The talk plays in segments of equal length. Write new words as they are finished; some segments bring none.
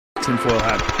Tinfoil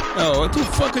hat. Oh, what the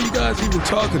fuck are you guys even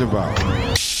talking about?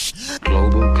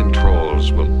 Global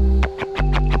controls will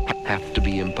have to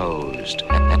be imposed,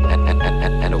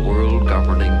 and a world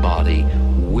governing body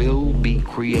will be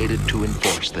created to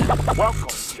enforce them. Welcome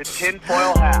to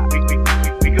Tinfoil Hat.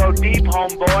 We go deep,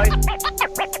 homeboy.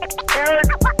 Aaron,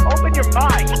 open your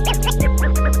mind.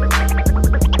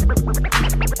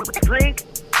 Drink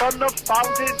from the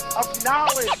fountain of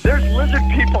knowledge. There's lizard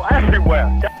people everywhere.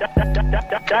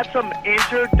 That's some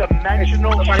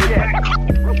interdimensional shit.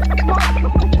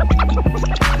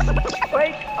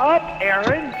 Wake up,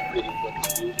 Aaron.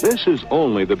 This is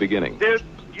only the beginning. Dude,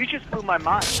 you just blew my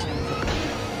mind.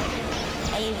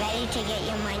 Are you ready to get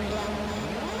your mind blown?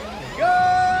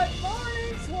 Good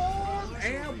morning, Swarm,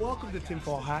 and welcome to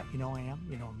Tinfoil Hat. You know I am.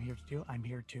 You know I'm here to do. I'm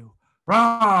here to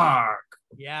Rock.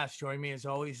 Yes, join me as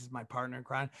always is my partner in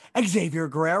crime, Xavier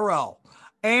Guerrero.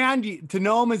 And to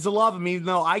know him is to love him, even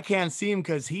though I can't see him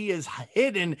because he is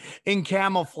hidden in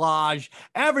camouflage.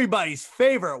 Everybody's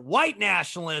favorite white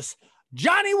nationalist,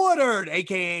 Johnny Woodard,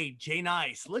 aka Jay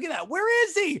Nice. Look at that. Where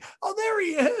is he? Oh, there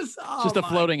he is. Oh, just a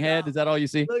floating head. Is that all you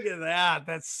see? Look at that.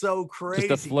 That's so crazy.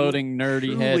 Just a floating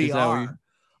nerdy head. Is that what you...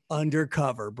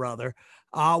 Undercover, brother.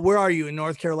 Where are you in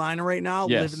North Carolina right now?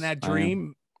 Yes, living that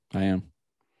dream. I am.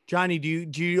 Johnny, do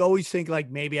you always think like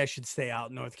maybe I should stay out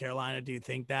in North Carolina? Do you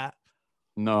think that?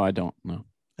 No, I don't. No.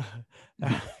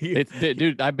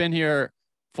 Dude, I've been here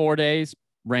 4 days,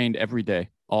 rained every day,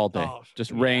 all day. Oh,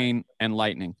 just rain and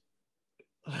lightning.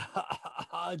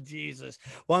 Oh, Jesus.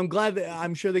 Well, I'm glad that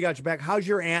I'm sure they got you back. How's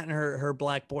your aunt and her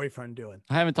black boyfriend doing?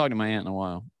 I haven't talked to my aunt in a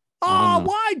while. Oh,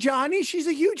 why, Johnny? She's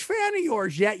a huge fan of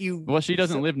yours. Yet you. Well, she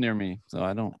doesn't live near me, so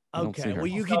I don't see her. Well,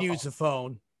 you can use the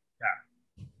phone. Yeah.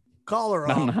 Call her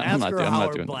up. Ask her how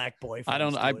her black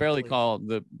boyfriend. I barely call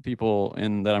the people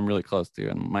that I'm really close to,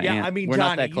 and my aunt. I mean, we're Johnny,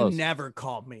 not that close. You never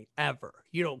called me ever.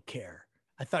 You don't care.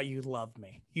 I thought you loved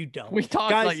me. You don't. We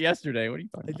talked like yesterday. What are you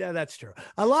talking about? Yeah, that's true.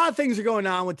 A lot of things are going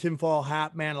on with Tinfoil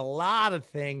Hat, man. A lot of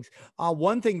things.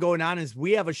 One thing going on is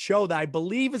we have a show that I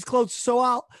believe is close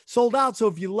to sold out. So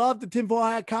if you love the Tinfoil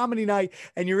Hat Comedy Night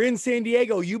and you're in San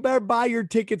Diego, you better buy your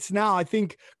tickets now. I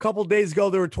think a couple days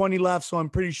ago there were 20 left, so I'm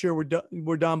pretty sure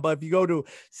we're done. But if you go to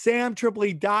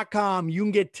samtripoli.com, you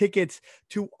can get tickets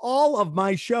to all of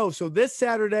my shows. So this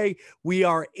Saturday we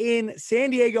are in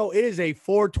San Diego. It is a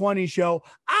 420 show.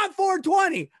 I'm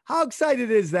 420. How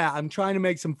excited is that? I'm trying to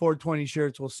make some 420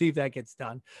 shirts. We'll see if that gets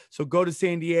done. So go to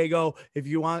San Diego if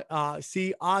you want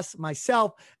see us,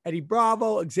 myself, Eddie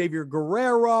Bravo, Xavier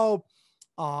Guerrero,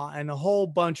 and a whole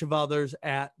bunch of others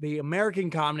at the American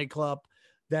Comedy Club.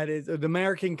 That is the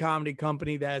American Comedy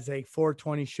Company. That is a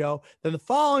 420 show. Then the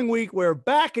following week, we're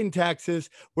back in Texas.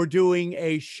 We're doing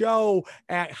a show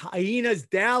at Hyenas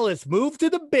Dallas. Move to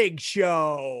the big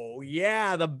show.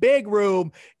 Yeah, the big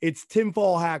room. It's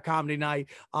Tinfoil Hat Comedy Night.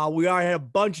 We already had a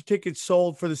bunch of tickets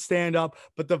sold for the stand-up,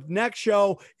 but the next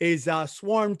show is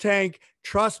Swarm Tank.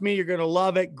 Trust me, you're going to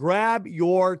love it. Grab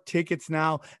your tickets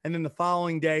now. And then the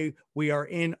following day, we are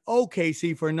in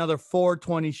OKC for another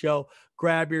 420 show.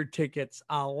 Grab your tickets.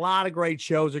 A lot of great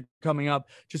shows are coming up.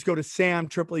 Just go to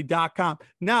samtripoli.com.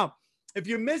 Now, if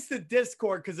you missed the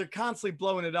Discord, because they're constantly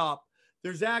blowing it up,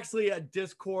 there's actually a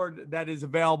Discord that is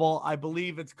available. I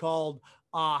believe it's called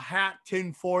Hat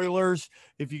Tinfoilers.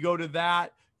 If you go to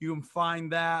that, you can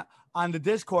find that on the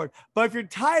Discord. But if you're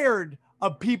tired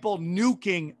of people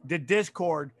nuking the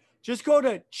Discord, just go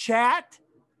to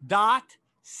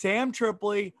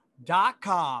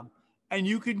chat.samtripoli.com. and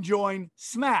you can join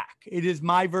Smack. It is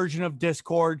my version of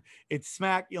Discord. It's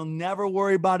Smack. You'll never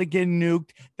worry about it getting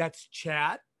nuked. That's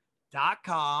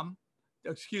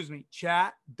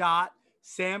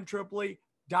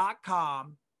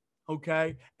chat.samtripoli.com.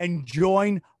 Okay. And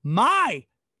join my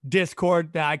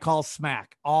Discord that I call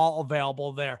Smack. All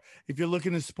available there. If you're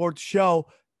looking to support the show,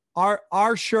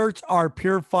 our shirts are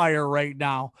pure fire right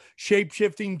now.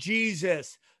 Shape-shifting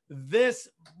Jesus. This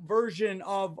version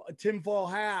of Tinfoil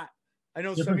Hat. I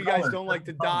know some of you guys don't like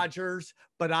the Dodgers,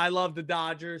 but I love the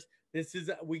Dodgers.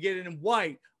 We get it in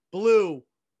white, blue,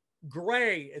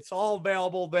 gray. It's all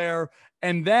available there.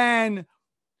 And then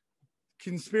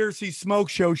Conspiracy Smoke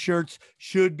Show shirts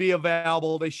should be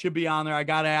available. They should be on there. I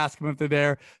got to ask them if they're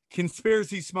there.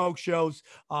 Conspiracy Smoke Shows.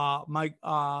 My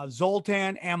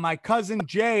Zoltan and my cousin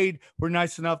Jade were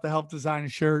nice enough to help design a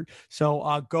shirt.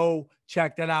 So go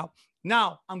check that out.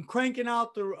 Now I'm cranking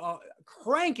out the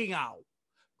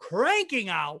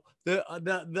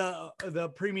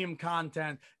premium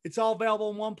content. It's all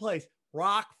available in one place.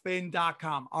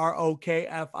 Rockfin.com,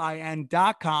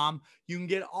 ROKFIN.com. You can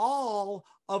get all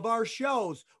of our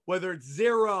shows, whether it's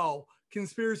Zero,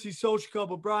 Conspiracy Social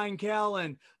Club with Brian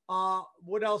Callen,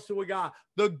 What else do we got?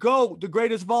 The GOAT, the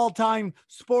greatest of all time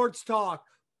sports talk.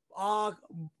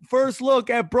 First look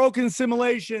at Broken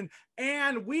Simulation,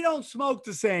 and We Don't Smoke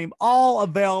the Same. All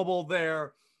available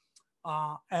there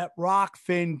at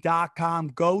rockfin.com.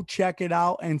 Go check it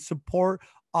out and support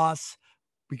us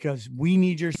because we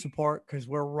need your support because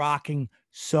we're rocking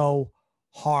so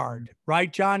hard.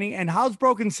 Right, Johnny? And how's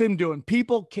Broken Sim doing?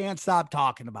 People can't stop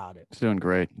talking about it. It's doing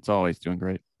great. It's always doing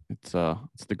great. It's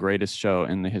the greatest show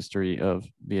in the history of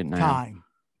Vietnam.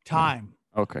 Time.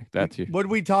 Okay, that's you. What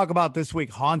did we talk about this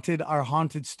week? Our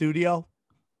haunted studio.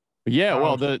 Yeah,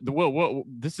 well,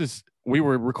 this is we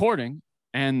were recording,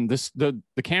 and the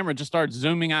camera just started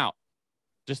zooming out.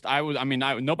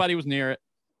 Nobody was near it,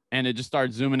 and it just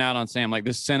started zooming out on Sam, like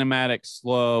this cinematic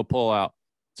slow pull out.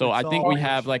 So I think we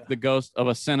have like the ghost of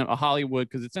a Hollywood,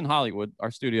 because it's in Hollywood, our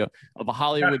studio, of a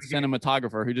Hollywood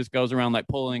cinematographer who just goes around like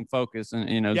pulling focus and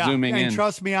zooming in. And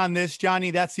trust me on this, Johnny,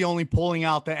 that's the only pulling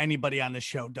out that anybody on this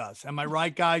show does. Am I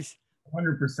right, guys?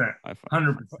 100%.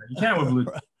 100%. You can't with blue.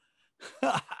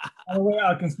 By the way,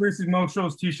 Conspiracy Smoke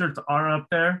Show's t-shirts are up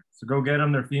there, so go get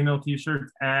them. They're female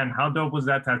t-shirts. And how dope was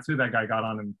that tattoo that guy got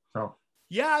on him? So.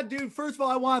 Yeah, dude. First of all,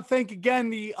 I want to thank again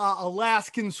the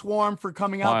Alaskan Swarm for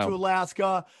coming out to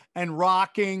Alaska and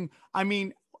rocking. I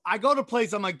mean, I go to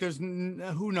places, I'm like,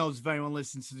 who knows if anyone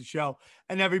listens to the show,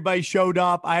 and everybody showed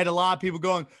up. I had a lot of people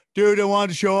going, dude, I wanted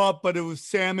to show up, but it was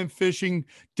salmon fishing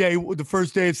day, the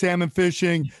first day of salmon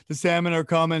fishing. The salmon are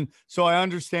coming. So I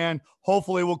understand.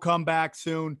 Hopefully we'll come back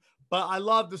soon. But I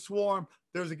love the Swarm.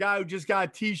 There's a guy who just got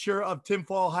a t-shirt of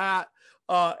tinfoil hat,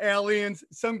 aliens.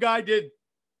 Some guy did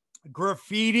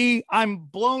graffiti. I'm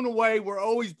blown away. We're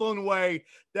always blown away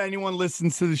that anyone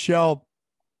listens to the show.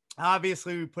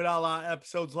 Obviously, we put out a lot of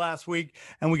episodes last week,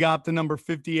 and we got up to number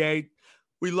 58.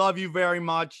 We love you very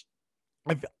much.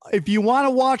 If you want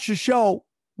to watch the show,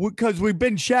 because we've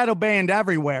been shadow banned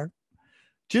everywhere,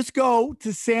 just go to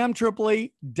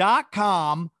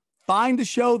samtripoli.com, find the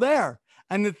show there.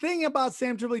 And the thing about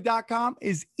samtripoli.com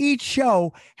is each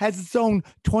show has its own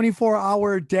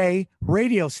 24-hour-a-day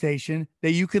radio station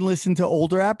that you can listen to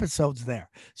older episodes there.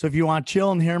 So if you want to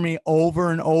chill and hear me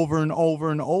over and over and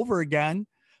over and over again,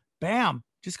 bam,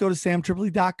 just go to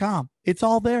samtripoli.com. It's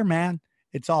all there, man.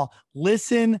 It's all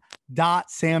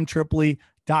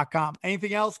listen.samtripoli.com.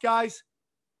 Anything else, guys?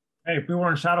 Hey, if we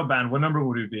weren't shadow banned, what number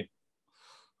would it be?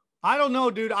 I don't know,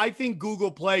 dude. I think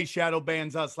Google Play shadow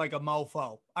bans us like a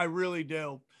mofo. I really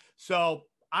do. So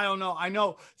I don't know. I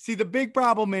know. See, the big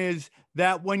problem is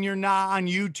that when you're not on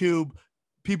YouTube,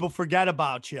 people forget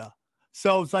about you.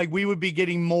 So it's like we would be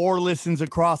getting more listens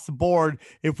across the board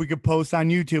if we could post on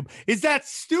YouTube. Is that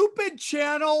stupid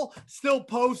channel still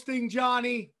posting,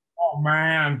 Johnny? Oh,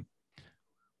 man.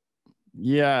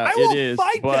 Yeah, it is.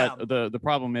 But the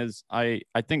problem is, I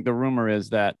think the rumor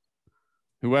is that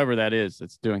whoever that is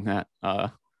that's doing that,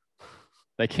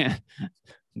 they can't.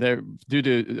 They're due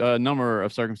to a number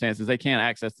of circumstances, they can't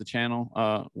access the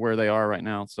channel where they are right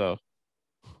now. So,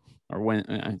 or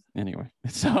when anyway,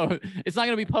 so it's not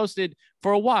going to be posted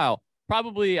for a while.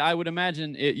 Probably, I would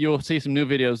imagine you'll see some new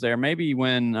videos there. Maybe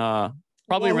when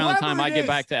probably around the time I get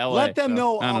back to LA. Let them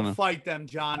know I'll fight them,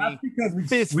 Johnny. That's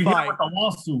because we hit them with the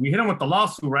lawsuit. We hit them with the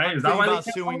lawsuit, right? Is that why they're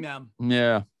suing them?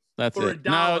 Yeah, that's it.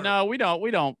 No, we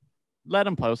don't. Let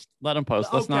them post.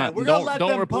 Let's not. We don't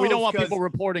want people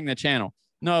reporting the channel.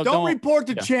 No, don't report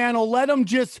the channel. Let them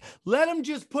just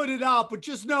put it out. But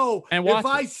just know, if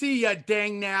I see you,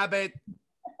 dang nabbit,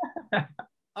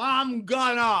 I'm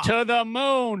gonna to the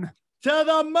moon.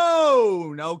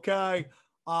 Okay.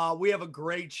 We have a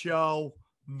great show.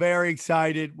 Very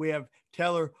excited. We have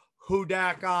Taylor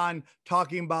Hudak on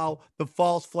talking about the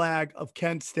false flag of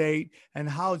Kent State and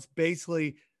how it's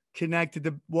basically connected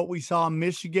to what we saw in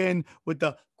Michigan with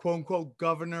the quote unquote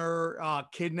governor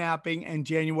kidnapping and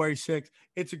January 6th.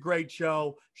 It's a great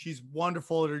show. She's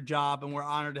wonderful at her job and we're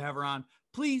honored to have her on.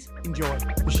 Please enjoy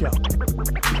the show.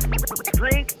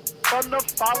 Drink from the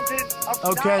fountain of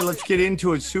knowledge. Let's get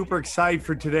into it. Super excited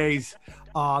for today's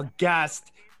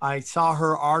guest. I saw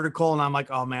her article and I'm like,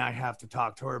 oh man, I have to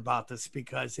talk to her about this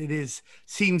because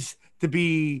seems to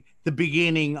be the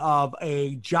beginning of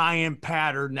a giant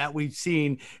pattern that we've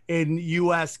seen in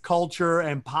U.S. culture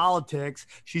and politics.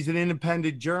 She's an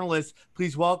independent journalist.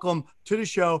 Please welcome to the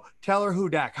show, Taylor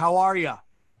Hudak. How are you?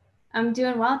 I'm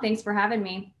doing well. Thanks for having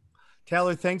me.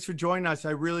 Taylor, thanks for joining us.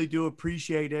 I really do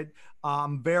appreciate it.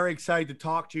 I'm very excited to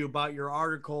talk to you about your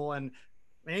article and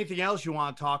anything else you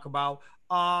want to talk about.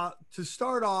 To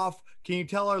start off, can you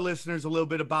tell our listeners a little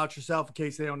bit about yourself in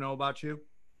case they don't know about you?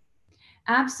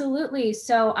 Absolutely.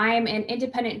 So I am an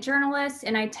independent journalist,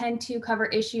 and I tend to cover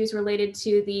issues related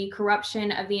to the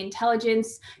corruption of the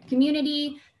intelligence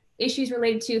community, issues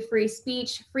related to free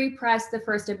speech, free press, the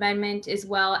First Amendment, as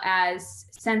well as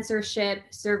censorship,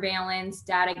 surveillance,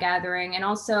 data gathering, and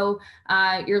also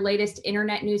your latest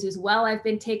internet news as well. I've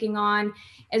been taking on,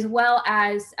 as well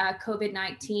as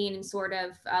COVID-19, and sort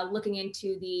of looking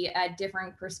into the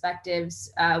different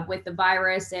perspectives with the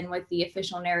virus and with the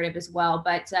official narrative as well.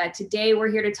 But today we're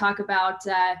here to talk about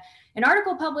an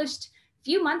article published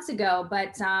few months ago,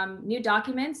 but new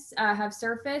documents have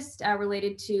surfaced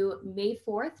related to May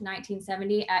 4th,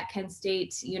 1970 at Kent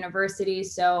State University.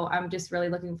 So I'm just really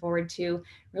looking forward to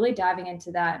really diving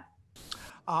into that.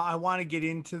 I want to get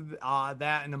into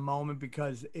that in a moment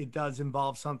because it does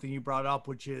involve something you brought up,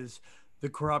 which is the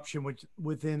corruption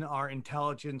within our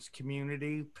intelligence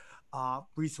community.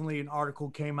 Recently, an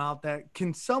article came out that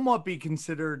can somewhat be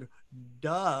considered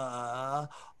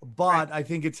but I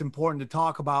think it's important to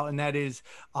talk about, and that is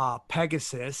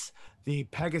Pegasus, the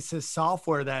Pegasus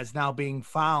software that is now being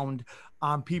found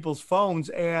on people's phones.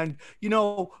 And, you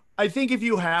know, I think if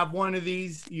you have one of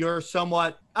these, you're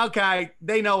somewhat, okay,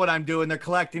 they know what I'm doing. They're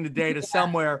collecting the data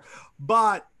somewhere.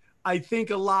 But I think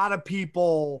a lot of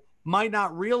people might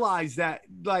not realize that,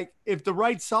 like, if the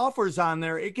right software is on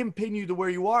there, it can pin you to where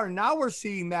you are. Now we're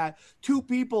seeing that 2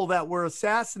 people that were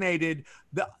assassinated,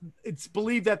 it's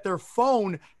believed that their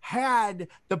phone had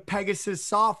the Pegasus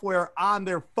software on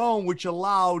their phone, which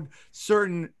allowed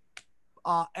certain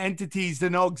entities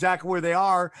to know exactly where they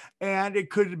are, and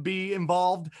it could be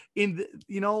involved in,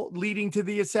 leading to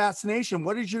the assassination.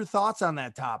 What is your thoughts on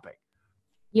that topic?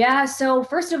 Yeah, so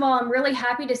first of all, I'm really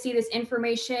happy to see this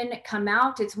information come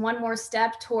out. It's one more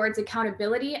step towards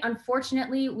accountability.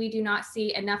 Unfortunately, we do not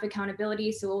see enough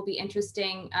accountability, so it will be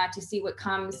interesting to see what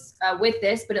comes with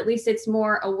this, but at least it's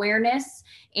more awareness.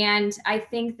 And I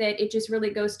think that it just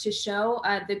really goes to show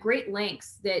the great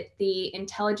lengths that the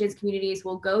intelligence communities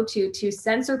will go to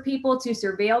censor people, to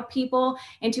surveil people,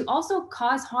 and to also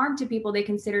cause harm to people they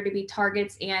consider to be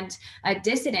targets and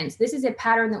dissidents. This is a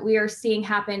pattern that we are seeing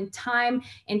happen time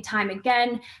and time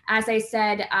again. As I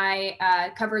said,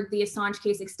 I covered the Assange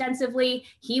case extensively.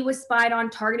 He was spied on,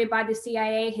 targeted by the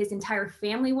CIA. His entire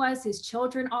family was, his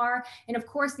children are. And of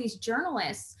course, these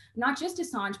journalists, not just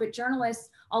Assange, but journalists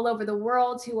all over the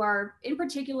world who are in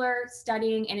particular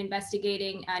studying and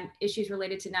investigating issues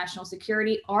related to national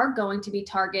security are going to be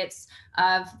targets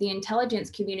of the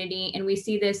intelligence community. And we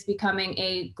see this becoming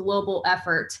a global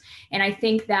effort. And I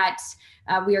think that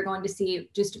we are going to see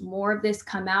just more of this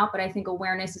come out, but I think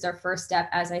awareness is our first step,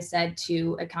 as I said,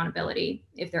 to accountability,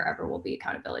 if there ever will be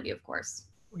accountability, of course.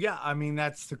 Yeah, I mean,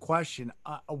 that's the question.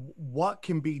 What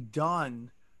can be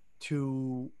done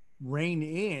to rein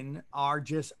in our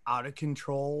just out of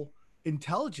control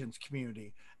intelligence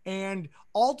community? And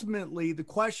ultimately, the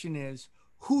question is,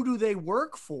 who do they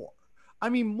work for? I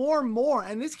mean, more and more,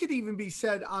 and this could even be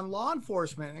said on law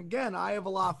enforcement. Again, I have a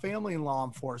lot of family in law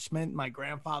enforcement. My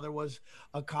grandfather was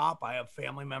a cop. I have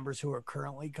family members who are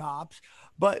currently cops.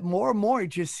 But more and more, it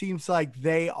just seems like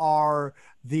they are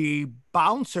the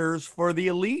bouncers for the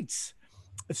elites,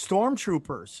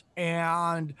 stormtroopers,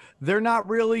 and they're not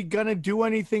really going to do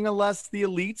anything unless the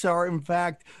elites are, in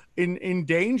fact, in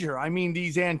danger. I mean,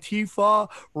 these Antifa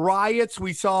riots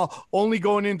we saw only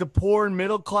going into poor and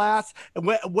middle class. And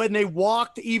when they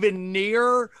walked even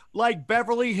near like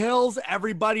Beverly Hills,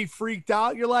 everybody freaked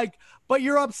out. You're like, but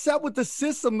you're upset with the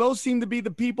system. Those seem to be the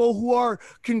people who are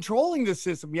controlling the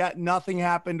system. Yet nothing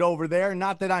happened over there.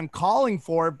 Not that I'm calling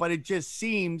for it, but it just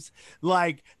seems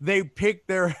like they picked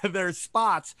their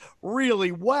spots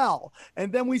really well.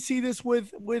 And then we see this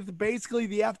with basically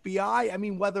the FBI. I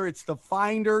mean, whether it's the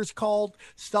Finders called,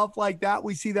 stuff like that,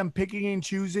 we see them picking and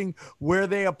choosing where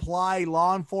they apply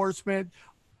law enforcement.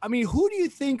 I mean, who do you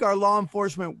think our law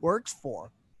enforcement works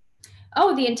for?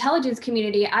 Oh, the intelligence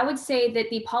community. I would say that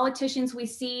the politicians we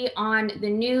see on the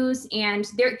news, and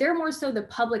they're more so the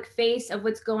public face of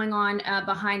what's going on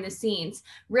behind the scenes.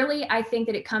 Really, I think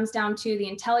that it comes down to the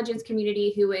intelligence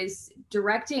community who is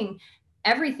directing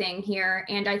everything here.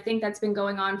 And I think that's been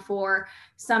going on for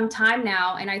some time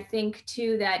now. And I think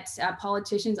too that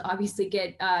politicians obviously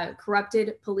get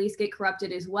corrupted, police get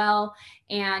corrupted as well.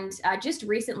 And just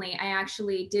recently, I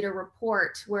actually did a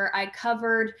report where I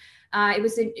covered, it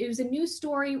was a news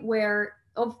story where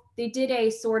they did a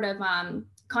sort of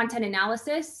content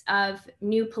analysis of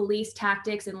new police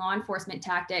tactics and law enforcement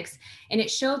tactics. And it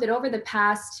showed that over the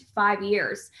past 5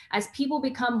 years, as people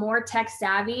become more tech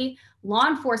savvy, law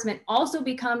enforcement also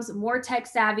becomes more tech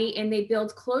savvy and they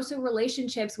build closer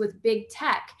relationships with big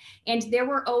tech. And there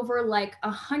were over like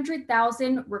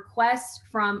 100,000 requests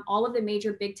from all of the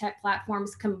major big tech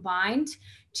platforms combined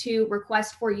to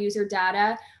request for user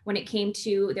data when it came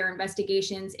to their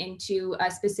investigations into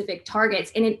specific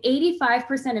targets. And in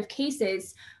 85% of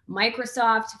cases,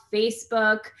 Microsoft,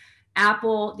 Facebook,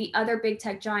 Apple, the other big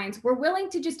tech giants were willing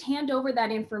to just hand over that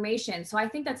information. So I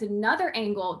think that's another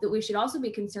angle that we should also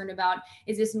be concerned about,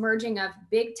 is this merging of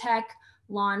big tech,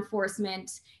 law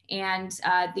enforcement, and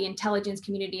the intelligence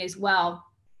community as well.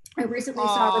 I recently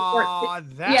saw a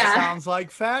report. That sounds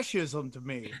like fascism to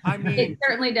me. I mean, it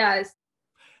certainly does.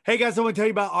 Hey guys, I want to tell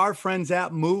you about our friends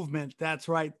at Movement. That's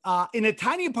right. In a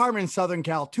tiny apartment in Southern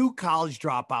Cal, 2 college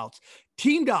dropouts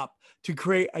teamed up to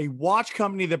create a watch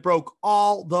company that broke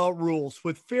all the rules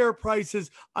with fair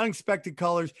prices, unexpected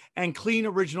colors, and clean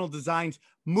original designs.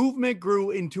 Movement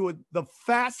grew into the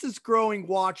fastest growing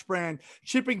watch brand,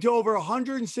 shipping to over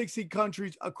 160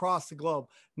 countries across the globe.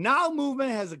 Now Movement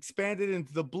has expanded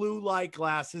into the blue light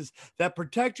glasses that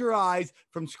protect your eyes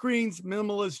from screens,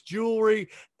 minimalist jewelry,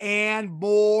 and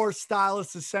more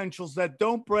stylish essentials that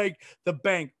don't break the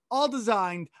bank. All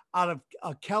designed out of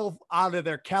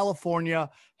their California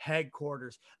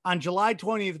headquarters. On July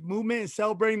 20th, Movement is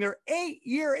celebrating their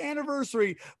 8-year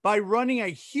anniversary by running a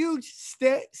huge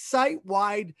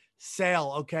site-wide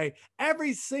sale. Okay,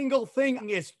 every single thing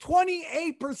is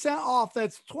 28% off.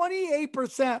 That's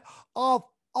 28% off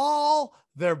all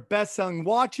their best-selling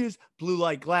watches, blue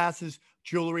light glasses,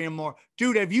 jewelry, and more.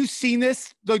 Dude, have you seen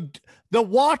this? The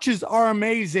watches are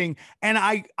amazing, and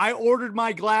I ordered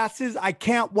my glasses. I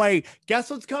can't wait. Guess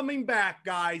what's coming back,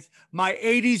 guys? My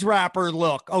 80s rapper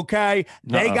look. Okay,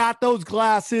 they got those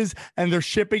glasses and they're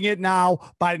shipping it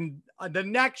now. By the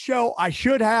next show, I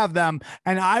should have them,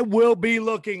 and I will be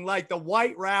looking like the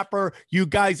white rapper you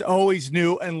guys always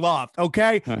knew and loved.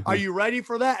 Okay, are you ready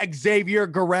for that, Xavier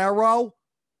Guerrero?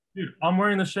 Dude, I'm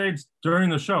wearing the shades during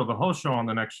the show, the whole show on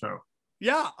the next show.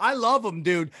 Yeah, I love them,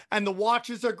 dude. And the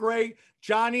watches are great.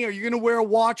 Johnny, are you going to wear a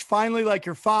watch finally like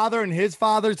your father and his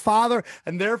father's father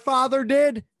and their father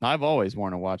did? I've always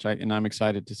worn a watch, and I'm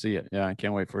excited to see it. Yeah, I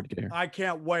can't wait for it to get here. I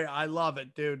can't wait. I love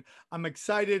it, dude. I'm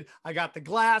excited. I got the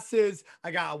glasses.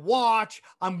 I got a watch.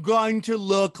 I'm going to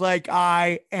look like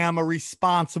I am a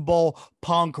responsible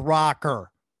punk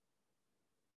rocker.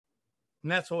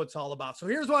 And that's what it's all about. So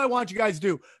here's what I want you guys to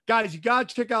do. Guys, you got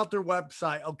to check out their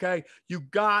website, okay? You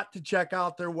got to check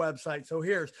out their website. So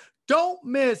don't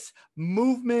miss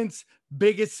Movement's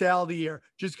biggest sale of the year.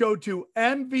 Just go to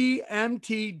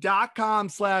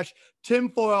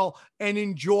mvmt.com/tinfoil and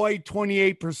enjoy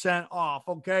 28% off,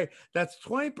 okay? That's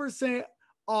 20%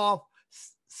 off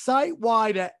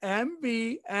site-wide at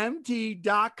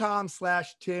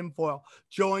mvmt.com/tinfoil.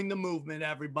 Join the movement,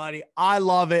 everybody. I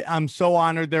love it. I'm so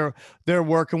honored they're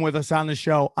working with us on the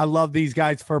show. I love these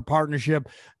guys for a partnership.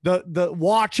 The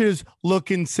watches look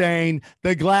insane.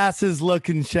 The glasses look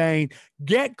insane.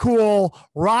 Get cool.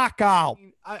 Rock out.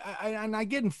 I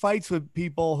get in fights with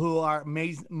people who are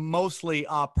mostly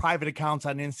private accounts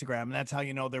on Instagram, and that's how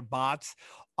you know they're bots.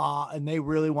 And they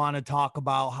really want to talk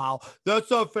about how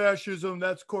that's not fascism,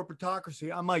 that's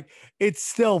corporatocracy. I'm like, it's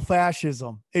still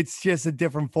fascism. It's just a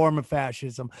different form of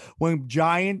fascism. When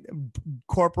giant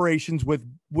corporations, with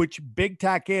which big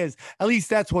tech is, at least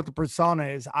that's what the persona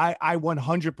is. I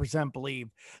 100%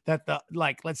 believe that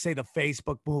let's say the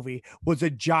Facebook movie was a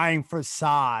giant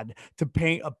facade to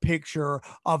paint a picture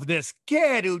of this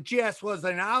kid who just was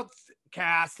an outcasting,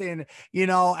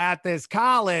 at this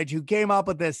college, who came up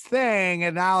with this thing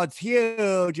and now it's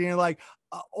huge. And you're like,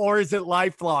 or is it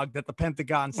LifeLog that the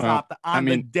Pentagon stopped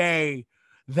the day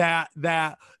that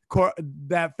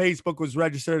Facebook was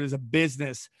registered as a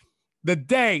business? The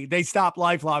day they stopped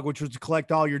LifeLog, which was to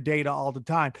collect all your data all the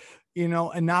time,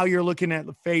 and now you're looking at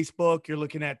Facebook, you're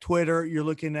looking at Twitter, you're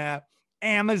looking at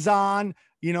Amazon.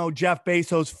 Jeff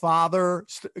Bezos'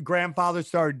 grandfather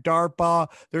started DARPA.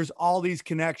 There's all these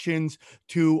connections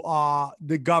to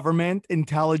the government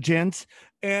intelligence.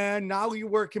 And now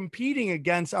we're competing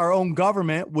against our own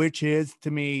government, which is, to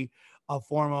me, a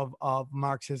form of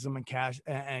Marxism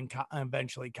and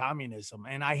eventually communism.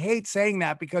 And I hate saying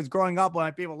that because growing up,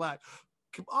 when people like,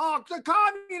 oh, the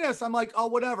communists, I'm like, oh,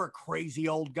 whatever, crazy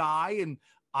old guy. And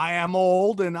I am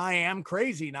old and I am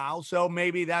crazy now. So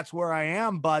maybe that's where I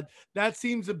am, but that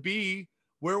seems to be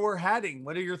where we're heading.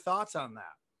 What are your thoughts on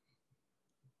that?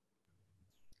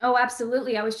 Oh,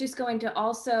 absolutely. I was just going to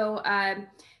also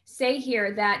say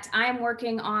here that I am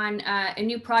working on a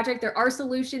new project. There are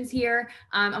solutions here.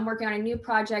 I'm working on a new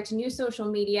project, new social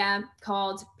media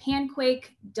called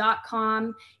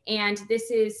panquake.com. And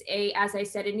this is as I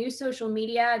said, a new social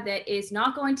media that is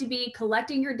not going to be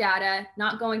collecting your data,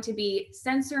 not going to be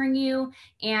censoring you.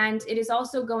 And it is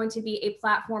also going to be a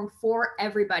platform for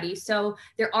everybody. So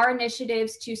there are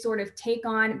initiatives to sort of take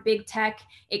on big tech.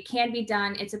 It can be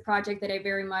done. It's a project that I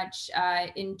very much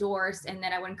endorse and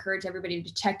that I would encourage everybody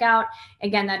to check out.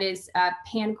 Again, that is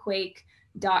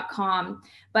panquake.com.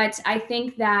 But I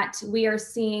think that we are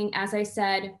seeing, as I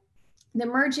said, the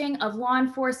merging of law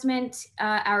enforcement,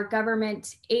 our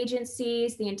government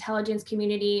agencies, the intelligence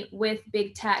community with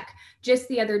big tech. Just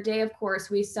the other day, of course,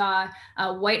 we saw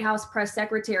White House Press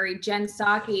Secretary Jen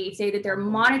Psaki say that they're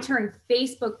monitoring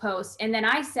Facebook posts. And then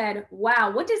I said,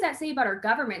 wow, what does that say about our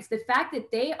governments? The fact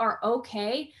that they are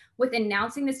okay with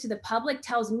announcing this to the public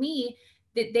tells me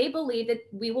that they believe that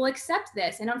we will accept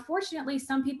this. And unfortunately,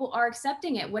 some people are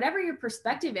accepting it. Whatever your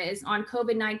perspective is on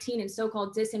COVID-19 and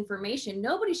so-called disinformation,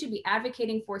 nobody should be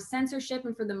advocating for censorship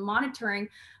and for the monitoring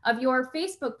of your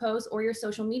Facebook posts or your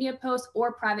social media posts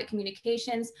or private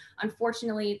communications.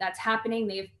 Unfortunately, that's happening.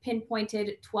 They have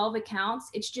pinpointed 12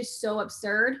 accounts. It's just so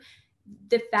absurd.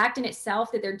 The fact in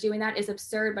itself that they're doing that is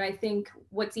absurd, but I think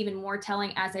what's even more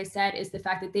telling, as I said, is the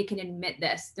fact that they can admit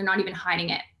this. They're not even hiding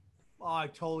it. Oh, I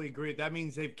totally agree. That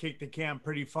means they've kicked the can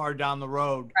pretty far down the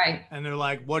road. Right. And they're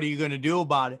like, what are you going to do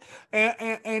about it?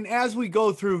 And as we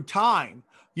go through time,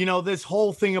 you know, this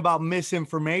whole thing about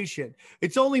misinformation,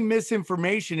 it's only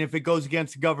misinformation if it goes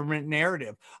against the government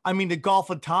narrative. I mean, the Gulf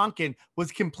of Tonkin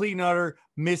was complete and utter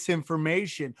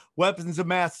misinformation. Weapons of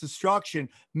mass destruction,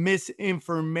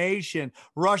 misinformation.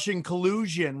 Russian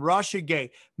collusion,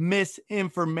 Russiagate,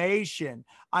 misinformation.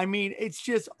 I mean, it's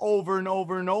just over and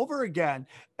over and over again.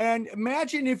 And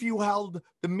imagine if you held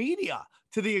the media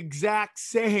to the exact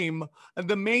same,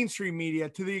 the mainstream media,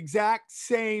 to the exact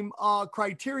same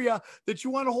criteria that you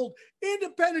want to hold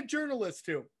independent journalists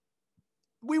to.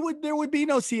 There would be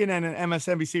no CNN and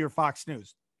MSNBC or Fox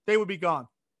News. They would be gone.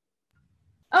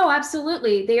 Oh,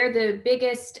 absolutely. They are the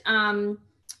biggest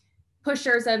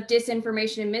pushers of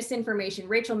disinformation and misinformation.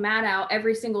 Rachel Maddow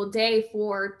every single day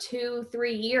for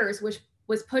 2-3 years, which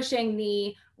was pushing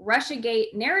the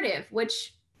Russiagate narrative,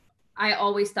 which I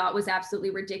always thought was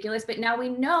absolutely ridiculous, but now we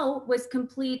know was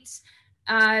complete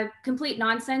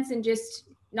nonsense and just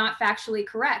not factually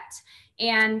correct.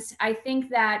 And I think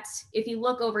that if you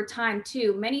look over time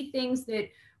too, many things that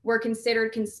were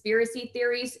considered conspiracy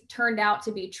theories turned out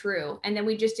to be true. And then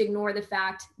we just ignore the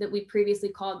fact that we previously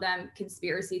called them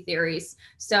conspiracy theories.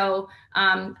 So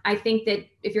I think that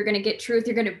if you're going to get truth,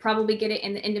 you're going to probably get it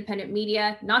in the independent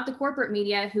media, not the corporate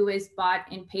media who is bought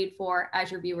and paid for, as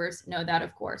your viewers know that,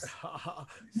 of course.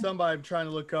 Somebody, I'm trying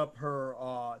to look up her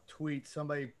tweet.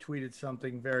 Somebody tweeted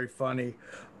something very funny.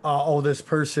 This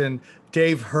person,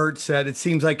 Dave Hurt, said, it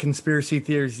seems like conspiracy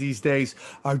theories these days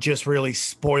are just really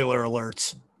spoiler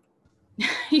alerts.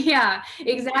 Yeah,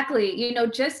 exactly. You know,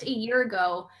 just a year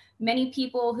ago, many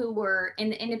people who were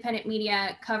in the independent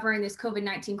media covering this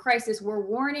COVID-19 crisis were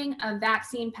warning a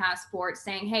vaccine passport,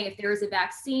 saying, hey, if there is a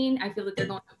vaccine, I feel that they're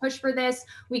going to push for this.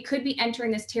 We could be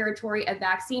entering this territory of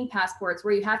vaccine passports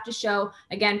where you have to show,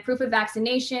 again, proof of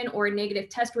vaccination or a negative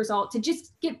test result to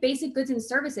just get basic goods and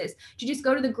services, to just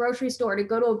go to the grocery store, to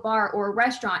go to a bar or a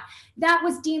restaurant. That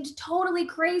was deemed totally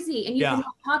crazy. And you can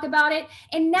talk about it.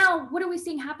 And now what are we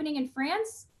seeing happening in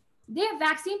France? They have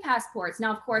vaccine passports.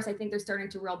 Now, of course, I think they're starting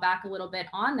to reel back a little bit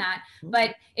on that,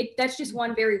 but that's just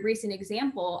one very recent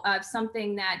example of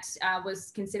something that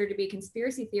was considered to be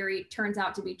conspiracy theory turns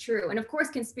out to be true. And of course,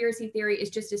 conspiracy theory is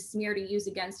just a smear to use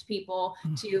against people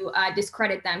to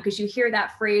discredit them, because you hear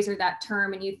that phrase or that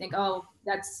term and you think, oh,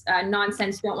 that's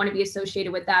nonsense. Don't want to be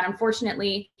associated with that.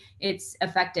 Unfortunately, it's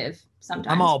effective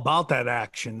sometimes. I'm all about that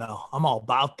action, though. I'm all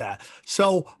about that.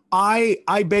 So I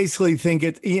basically think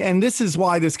and this is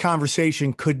why this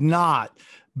conversation could not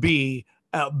be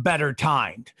better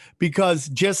timed, because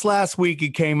just last week it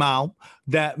came out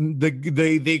that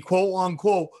the quote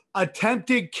unquote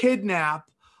attempted kidnap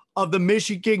of the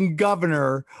Michigan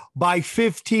governor by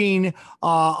 15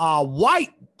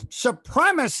 white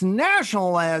supremacist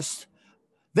nationalists.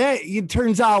 That it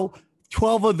turns out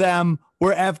 12 of them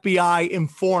were FBI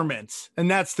informants,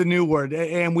 and that's the new word.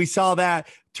 And we saw that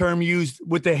term used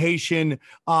with the Haitian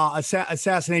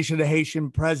assassination of the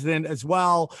Haitian president as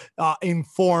well.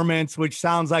 Informants, which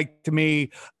sounds like to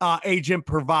me agent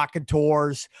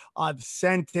provocateurs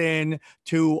sent in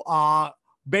to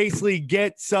basically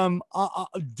get some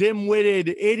dim-witted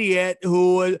idiot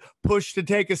who pushed to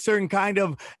take a certain kind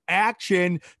of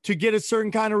action to get a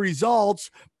certain kind of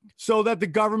results. so that the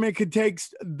government could take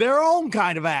their own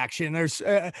kind of action. There's,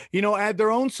 add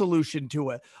their own solution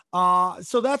to it.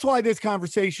 So that's why this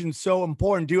conversation is so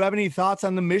important. Do you have any thoughts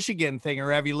on the Michigan thing,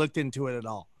 or have you looked into it at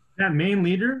all? That main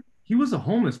leader, he was a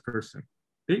homeless person.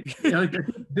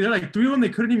 They're like three of them. They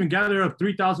couldn't even gather up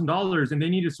 $3,000, and they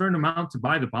need a certain amount to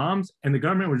buy the bombs. And the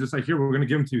government was just like, "Here, we're going to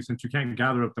give them to you since you can't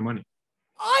gather up the money."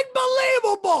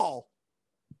 Unbelievable!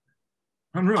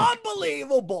 Unreal.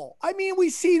 Unbelievable. I mean, we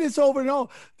see this over and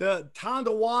over. The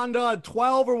Tonawanda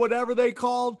 12 or whatever they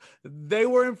called, they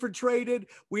were infiltrated.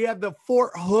 We have the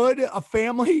Fort Hood, a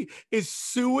family is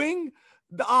suing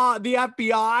the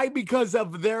FBI because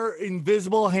of their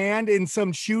invisible hand in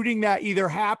some shooting that either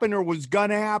happened or was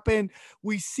gonna happen.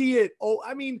 We see it. Oh,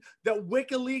 I mean, the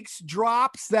WikiLeaks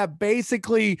drops that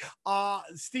basically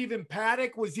Stephen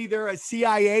Paddock was either a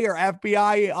CIA or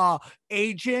FBI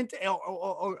agent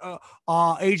or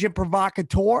agent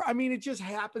provocateur. I mean, it just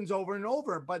happens over and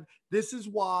over. But this is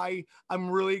why I'm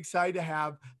really excited to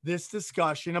have this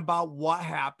discussion about what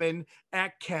happened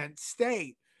at Kent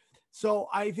State. So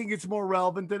I think it's more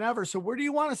relevant than ever. So where do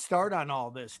you want to start on all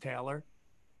this, Taylor?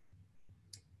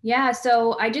 Yeah,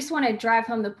 so I just want to drive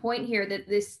home the point here that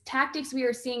this tactics we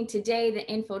are seeing today, the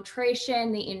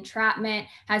infiltration, the entrapment,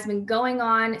 has been going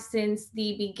on since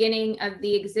the beginning of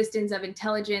the existence of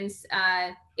intelligence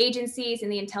agencies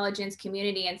and the intelligence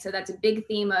community. And so that's a big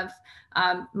theme of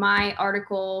my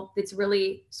article. That's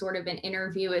really sort of an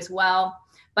interview as well.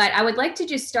 But I would like to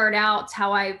just start out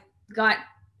how I got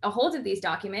a hold of these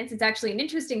documents. It's actually an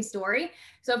interesting story.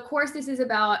 So of course, this is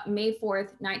about May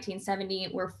 4th, 1970,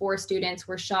 where 4 students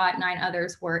were shot, 9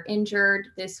 others were injured.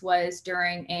 This was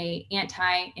during an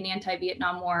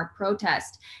anti-Vietnam War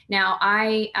protest. Now,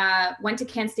 I went to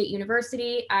Kent State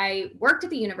University. I worked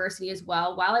at the university as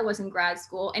well while I was in grad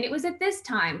school. And it was at this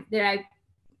time that I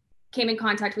came in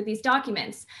contact with these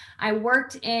documents. I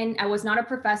was not a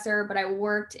professor, but I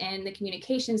worked in the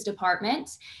communications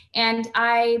department. And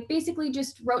I basically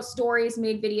just wrote stories,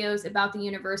 made videos about the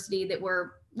university that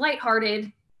were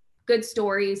lighthearted, good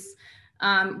stories,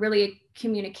 really a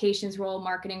communications role,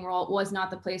 marketing role. It was not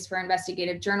the place for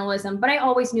investigative journalism, but I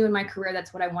always knew in my career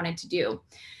that's what I wanted to do.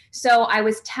 So I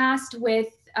was tasked with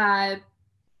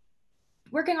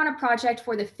working on a project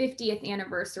for the 50th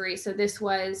anniversary. So this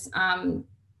was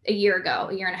a year ago.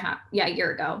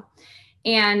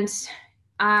 And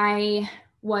I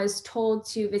was told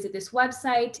to visit this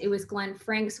website. It was Glenn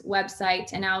Frank's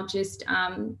website, and I'll just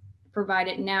provide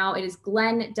it now. It is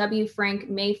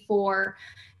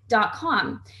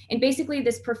glennwfrankmay4.com. And basically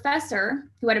this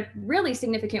professor, who had a really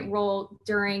significant role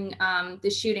during the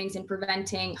shootings and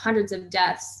preventing hundreds of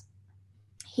deaths,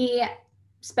 he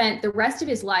spent the rest of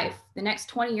his life, the next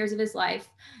 20 years of his life,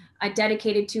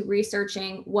 dedicated to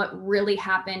researching what really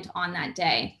happened on that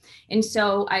day. And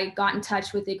so I got in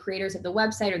touch with the creators of the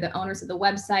website, or the owners of the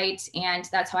website, and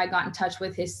that's how I got in touch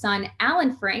with his son,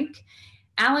 Alan Frank.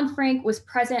 Alan Frank was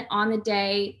present on the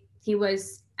day. He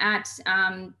was at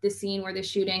the scene where the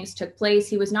shootings took place.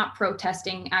 He was not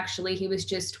protesting, actually. He was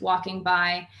just walking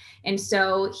by. And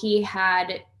so he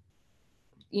had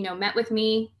met with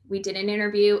me. We did an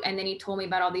interview, and then he told me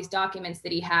about all these documents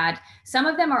that he had. Some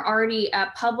of them are already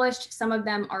published. Some of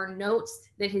them are notes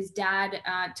that his dad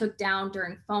took down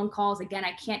during phone calls. Again,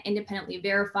 I can't independently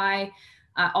verify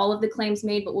all of the claims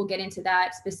made, but we'll get into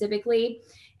that specifically.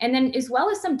 And then as well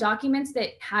as some documents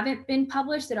that haven't been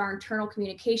published that are internal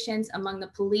communications among the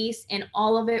police, and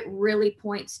all of it really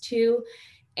points to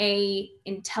a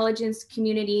intelligence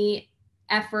community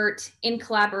effort in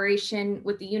collaboration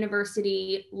with the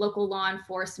university, local law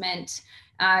enforcement,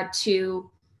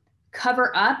 to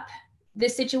cover up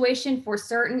this situation for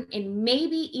certain, and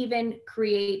maybe even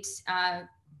create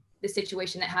the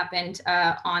situation that happened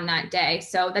on that day.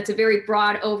 So that's a very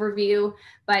broad overview,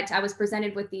 but I was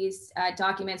presented with these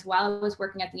documents while I was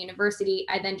working at the university.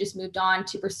 I then just moved on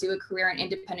to pursue a career in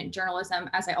independent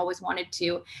journalism, as I always wanted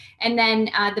to. And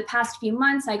then the past few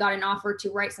months, I got an offer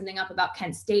to write something up about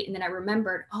Kent State. And then I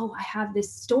remembered, oh, I have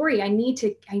this story. I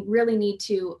really need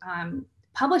to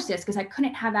publish this, because I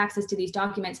couldn't have access to these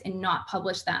documents and not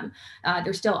publish them.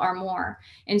 There still are more.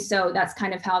 And so that's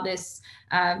kind of how this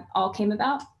all came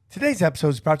about. Today's episode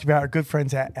is brought to you by our good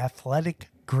friends at Athletic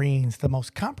Greens, the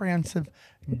most comprehensive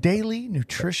daily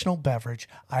nutritional beverage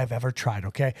I've ever tried,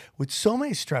 okay? With so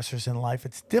many stressors in life,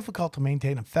 it's difficult to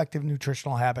maintain effective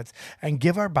nutritional habits and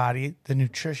give our body the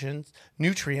nutrients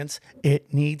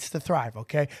it needs to thrive,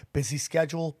 okay? Busy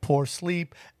schedule, poor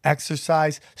sleep,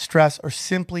 exercise, stress, or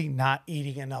simply not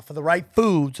eating enough of the right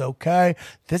foods, okay?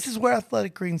 This is where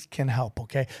Athletic Greens can help,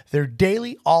 okay? Their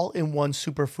daily all-in-one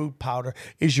superfood powder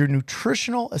is your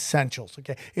nutritional essentials,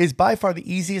 okay? It is by far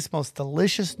the easiest, most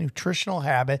delicious nutritional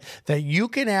habit that you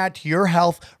can add to your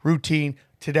health routine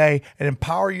today and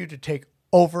empower you to take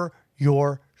over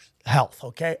your health,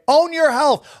 okay? Own your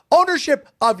health. Ownership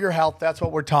of your health. That's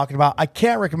what we're talking about. I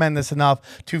can't recommend this enough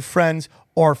to friends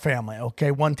or family, okay?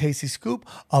 One tasty scoop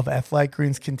of Athletic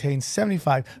Greens contains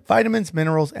 75 vitamins,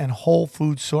 minerals, and whole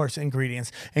food source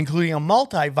ingredients, including a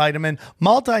multivitamin,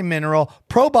 multi-mineral,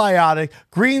 probiotic,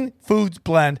 green foods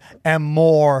blend, and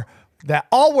more that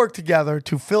all work together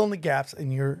to fill in the gaps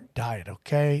in your diet,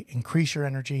 okay? Increase your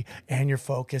energy and your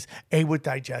focus, aid with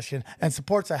digestion, and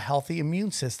supports a healthy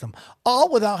immune system, all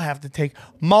without having to take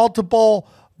multiple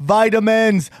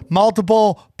vitamins,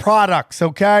 multiple products,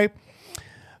 okay?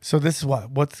 So this is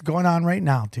what's going on right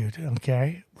now, dude,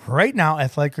 okay? Right now,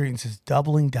 Athletic Greens is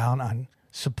doubling down on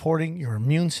supporting your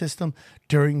immune system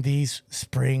during these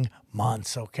spring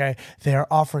months, okay? They are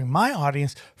offering my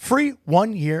audience free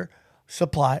 1-year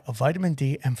supply of vitamin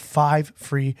D and 5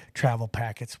 free travel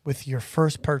packets with your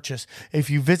first purchase. If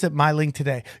you visit my link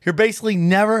today, you're basically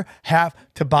never have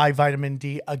to buy vitamin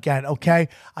D again, okay?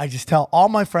 I just tell all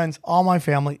my friends, all my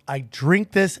family, I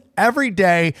drink this every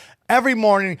day, every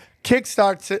morning,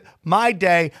 kickstarts my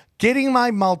day, getting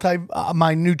my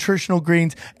my nutritional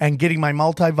greens and getting my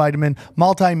multivitamin,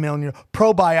 multi-mineral,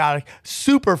 probiotic,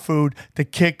 superfood to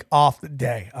kick off the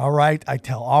day, all right? I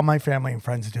tell all my family and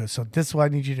friends to do it. So this is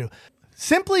what I need you to do.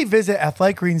 Simply visit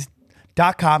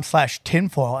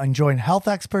athleticgreens.com/tinfoil and join health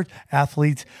experts,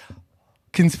 athletes,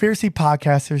 conspiracy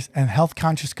podcasters, and health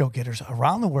conscious go-getters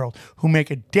around the world who make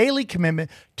a daily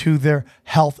commitment to their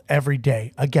health every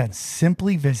day. Again,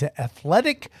 simply visit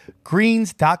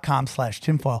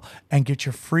athleticgreens.com/tinfoil and get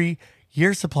your free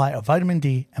year supply of vitamin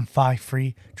D and 5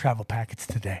 free travel packets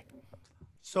today.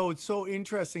 So it's so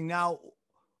interesting. Now,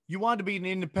 you want to be an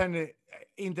independent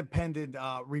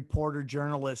reporter,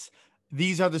 journalist.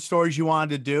 These are the stories you wanted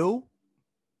to do?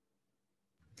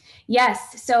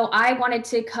 Yes. So I wanted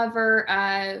to cover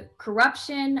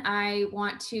corruption. I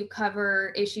want to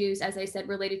cover issues, as I said,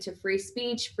 related to free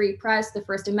speech, free press, the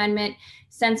First Amendment,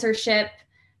 censorship.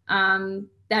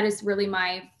 That is really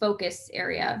my focus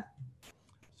area.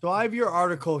 So I have your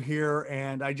article here,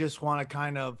 and I just want to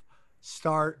kind of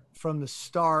start from the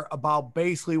start about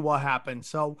basically what happened.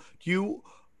 So you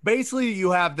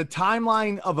have the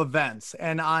timeline of events.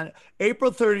 And on April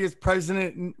 30th,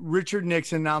 President Richard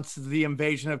Nixon announced the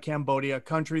invasion of Cambodia, a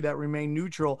country that remained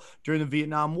neutral during the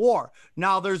Vietnam War.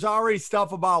 Now, there's already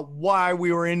stuff about why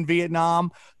we were in Vietnam.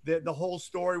 The whole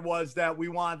story was that we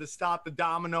wanted to stop the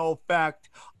domino effect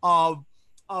of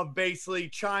basically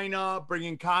China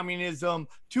bringing communism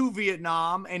to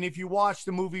Vietnam. And if you watch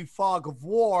the movie Fog of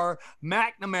War,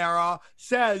 McNamara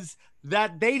says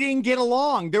that they didn't get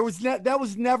along. That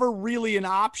was never really an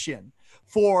option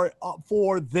for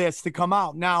this to come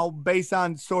out. Now, based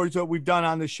on stories that we've done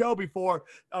on the show before,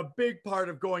 a big part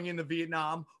of going into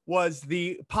Vietnam was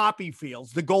the poppy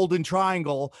fields, the Golden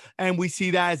Triangle. And we see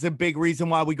that as a big reason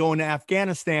why we go into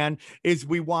Afghanistan is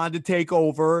we wanted to take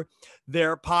over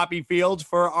their poppy fields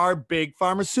for our big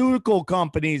pharmaceutical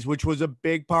companies, which was a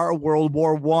big part of World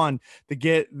War I, to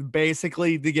get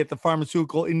the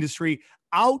pharmaceutical industry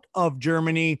out of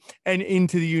Germany and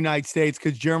into the United States,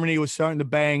 because Germany was starting to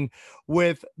bang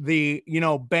with the,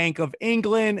 Bank of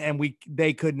England, and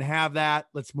they couldn't have that.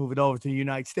 Let's move it over to the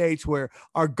United States, where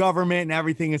our government and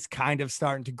everything is kind of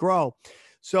starting to grow.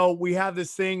 So we have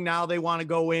this thing now they want to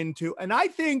go into, and I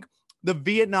think the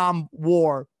Vietnam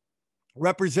War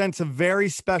represents a very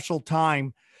special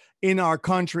time in our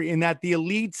country, in that the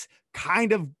elites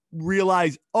kind of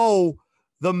realize, oh,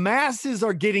 the masses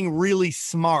are getting really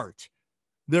smart.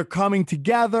 They're coming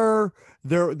together.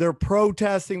 They're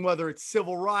protesting, whether it's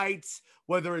civil rights,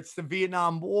 whether it's the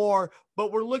Vietnam War.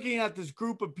 But we're looking at this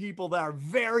group of people that are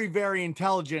very, very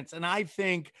intelligent. And I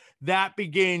think that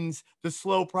begins the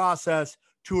slow process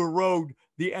to erode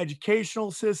the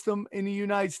educational system in the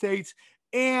United States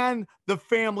and the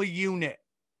family unit.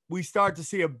 We start to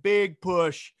see a big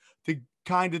push to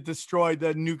kind of destroy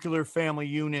the nuclear family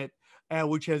unit,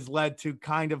 which has led to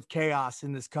kind of chaos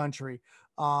in this country.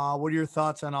 What are your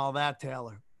thoughts on all that,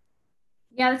 Taylor?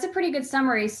 Yeah, that's a pretty good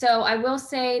summary. So I will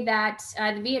say that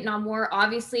the Vietnam War,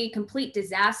 obviously complete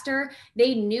disaster.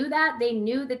 They knew that. They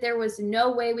knew that there was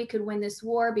no way we could win this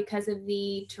war because of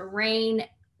the terrain,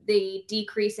 the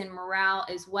decrease in morale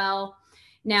as well.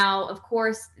 Now, of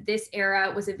course, this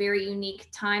era was a very unique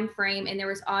time frame, and there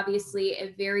was obviously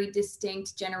a very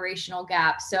distinct generational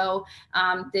gap. So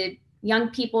the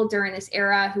young people during this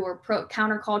era who were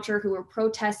counterculture, who were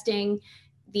protesting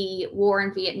the war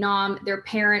in Vietnam, their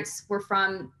parents were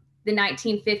from the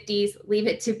 1950s, Leave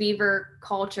It to Beaver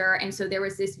culture. And so there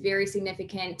was this very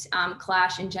significant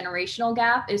clash and generational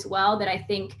gap as well that I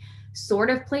think sort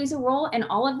of plays a role in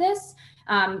all of this.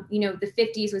 The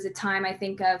 50s was a time, I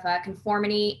think, of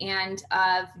conformity and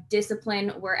of discipline,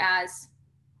 whereas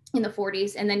in the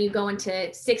 40s, and then you go into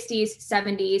 60s,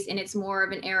 70s, and it's more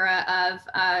of an era of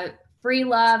free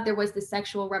love. There was the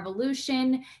sexual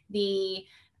revolution,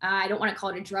 I don't want to call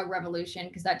it a drug revolution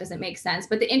because that doesn't make sense,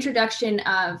 but the introduction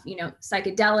of,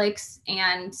 psychedelics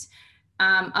and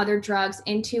other drugs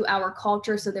into our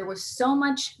culture. So there was so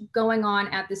much going on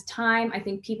at this time. I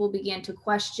think people began to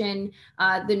question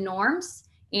the norms,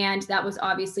 and that was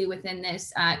obviously within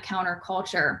this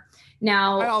counterculture.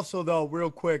 Now, I also, though, real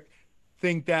quick,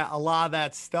 think that a lot of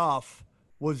that stuff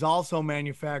was also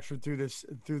manufactured through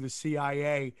the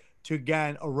CIA to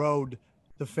again erode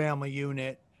the family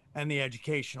unit and the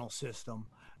educational system,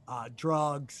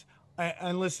 drugs.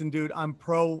 And listen, dude, I'm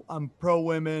pro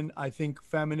women. I think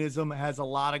feminism has a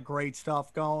lot of great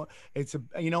stuff going. It's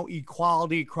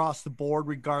equality across the board,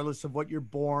 regardless of what you're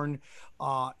born,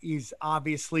 is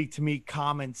obviously to me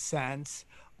common sense.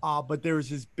 But there's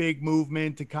this big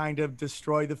movement to kind of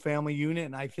destroy the family unit.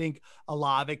 And I think a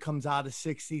lot of it comes out of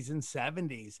 60s and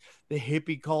 70s, the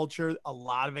hippie culture, a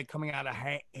lot of it coming out of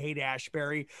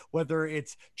Haight-Ashbury, whether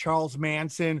it's Charles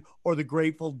Manson or the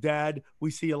Grateful Dead.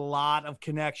 We see a lot of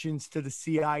connections to the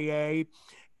CIA.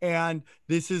 And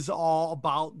this is all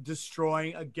about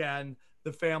destroying, again,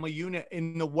 the family unit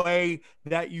in the way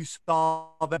that you saw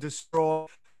them destroy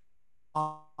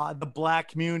the Black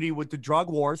community with the drug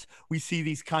wars. We see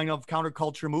these kind of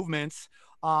counterculture movements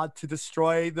to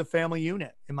destroy the family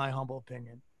unit, in my humble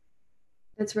opinion.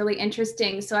 That's really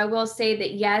interesting. So I will say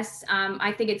that, yes,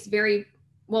 I think it's very,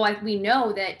 we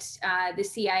know that the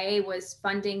CIA was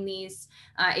funding these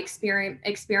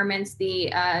experiments,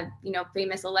 the,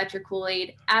 famous electric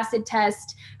acid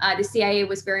test. The CIA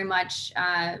was very much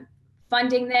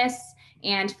funding this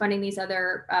and funding these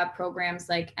other programs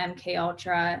like MK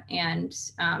Ultra and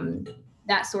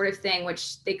that sort of thing,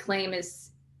 which they claim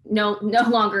is no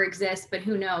longer exists, but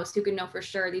who knows? Who can know for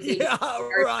sure? These agencies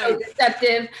are so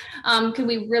deceptive. Can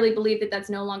we really believe that that's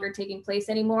no longer taking place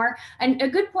anymore? And a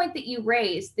good point that you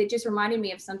raised that just reminded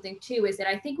me of something too, is that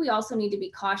I think we also need to be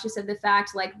cautious of the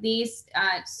fact, like these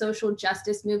social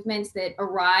justice movements that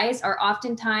arise are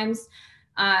oftentimes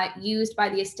used by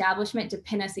the establishment to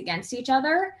pin us against each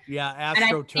other. Yeah,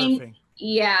 astroturfing.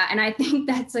 Yeah, and I think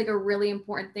that's like a really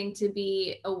important thing to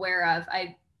be aware of.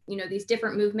 These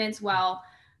different movements, while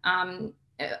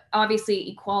obviously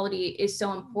equality is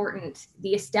so important,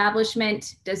 the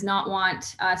establishment does not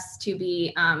want us to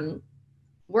be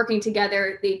working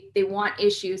together. They want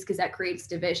issues because that creates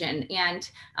division, and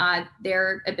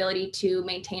their ability to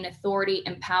maintain authority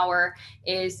and power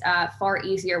is far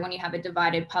easier when you have a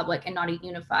divided public and not a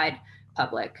unified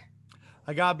public.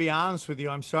 I gotta be honest with you,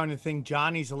 I'm starting to think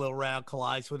Johnny's a little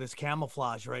radicalized with his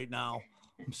camouflage right now.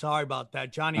 I'm sorry about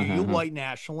that, Johnny. Are you white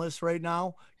nationalist right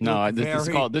now? No,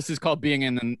 this is called being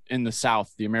in the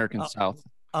South, the American South.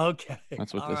 Okay,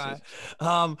 that's what this is.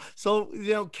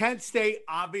 So Kent State,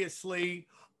 obviously.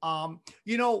 A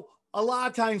lot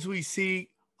of times we see,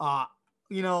 cause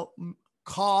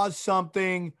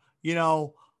something,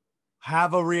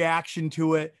 have a reaction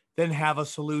to it, then have a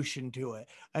solution to it.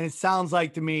 And it sounds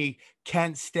like to me,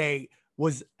 Kent State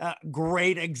was a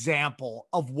great example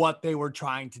of what they were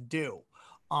trying to do.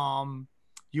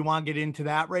 You want to get into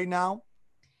that right now?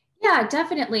 Yeah,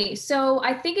 definitely. So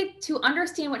I think to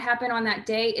understand what happened on that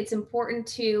day, it's important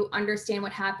to understand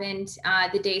what happened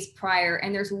the days prior.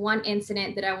 And there's one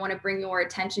incident that I want to bring your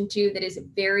attention to that is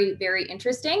very, very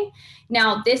interesting.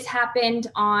 Now, this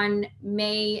happened on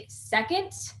May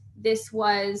 2nd. This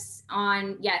was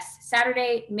on,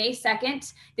 Saturday, May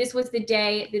 2nd. This was the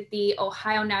day that the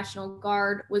Ohio National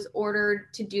Guard was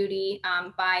ordered to duty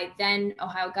by then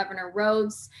Ohio Governor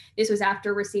Rhodes. This was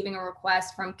after receiving a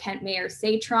request from Kent Mayor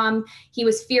Satrom. He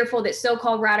was fearful that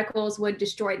so-called radicals would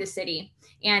destroy the city.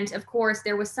 And of course,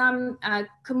 there was some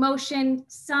commotion,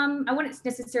 I wouldn't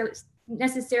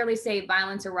necessarily say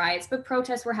violence or riots, but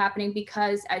protests were happening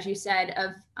because, as you said,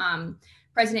 of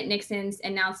President Nixon's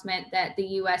announcement that the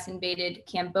US invaded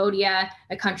Cambodia,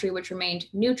 a country which remained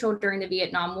neutral during the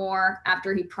Vietnam War,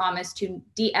 after he promised to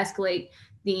de-escalate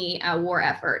the war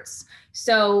efforts.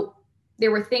 So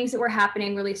there were things that were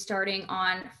happening really starting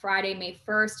on Friday, May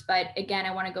 1st. But again,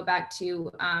 I want to go back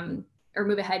to, or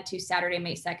move ahead to Saturday,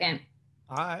 May 2nd.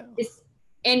 All right.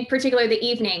 In particular, the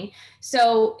evening.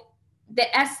 So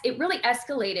it really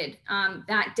escalated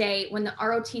that day when the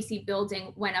ROTC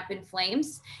building went up in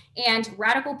flames, and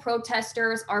radical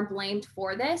protesters are blamed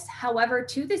for this. However,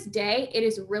 to this day, it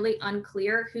is really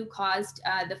unclear who caused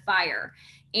the fire.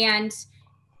 And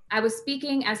I was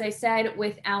speaking, as I said,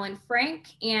 with Alan Frank,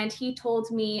 and he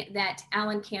told me that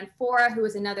Alan Canfora, who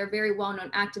is another very well-known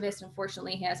activist,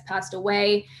 unfortunately, he has passed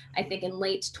away, I think in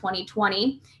late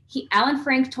 2020. Alan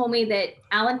Frank told me that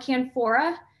Alan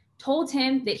Canfora told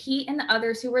him that he and the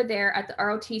others who were there at the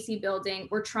ROTC building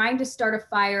were trying to start a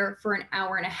fire for an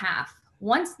hour and a half.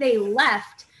 Once they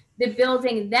left, the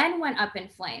building then went up in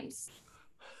flames.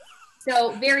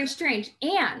 So very strange.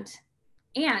 And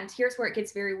here's where it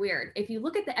gets very weird. If you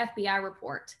look at the FBI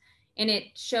report, and it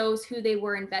shows who they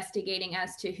were investigating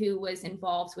as to who was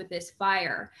involved with this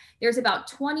fire, there's about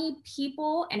 20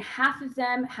 people, and half of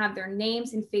them have their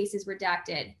names and faces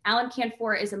redacted. Alan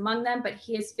Canfora is among them, but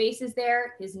his face is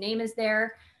there, his name is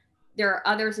there. There are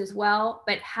others as well,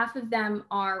 but half of them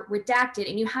are redacted.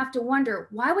 And you have to wonder,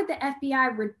 why would the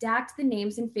FBI redact the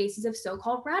names and faces of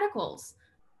so-called radicals?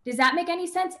 Does that make any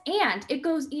sense? And it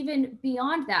goes even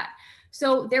beyond that.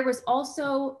 So there was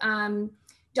also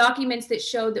documents that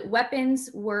showed that weapons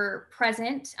were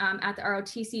present at the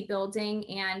ROTC building,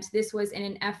 and this was in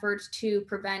an effort to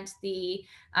prevent the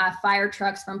fire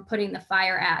trucks from putting the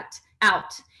fire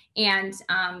out. And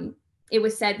it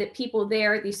was said that people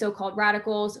there, these so-called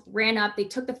radicals, ran up, they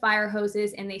took the fire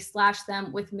hoses and they slashed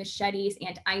them with machetes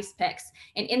and ice picks.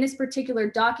 And in this particular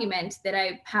document that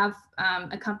I have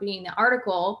accompanying the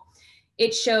article,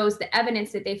 it shows the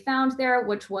evidence that they found there,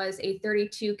 which was a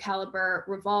 .32 caliber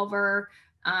revolver,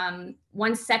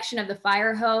 one section of the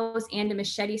fire hose, and a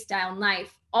machete-style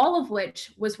knife, all of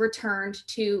which was returned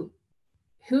to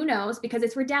who knows, because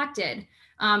it's redacted.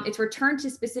 It's returned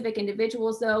to specific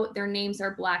individuals, though. Their names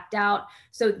are blacked out.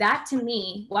 So that, to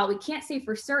me, while we can't say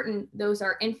for certain those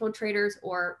are infiltrators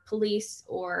or police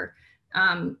or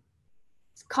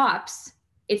cops,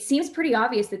 it seems pretty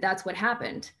obvious that that's what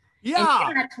happened. Yeah.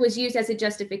 And that was used as a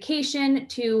justification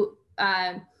to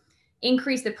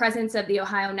increase the presence of the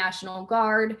Ohio National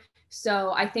Guard.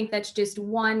 So I think that's just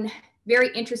one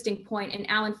very interesting point. And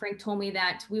Alan Frank told me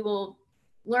that we will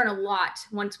learn a lot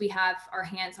once we have our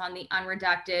hands on the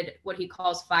unredacted, what he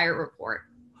calls fire report.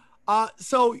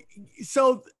 So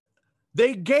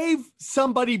they gave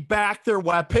somebody back their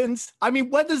weapons. I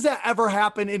mean, when does that ever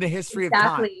happen in the history of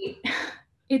time? Exactly.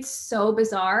 It's so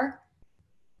bizarre.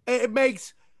 It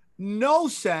makes no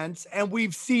sense. And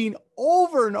we've seen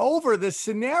over and over this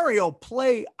scenario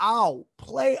play out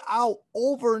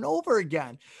over and over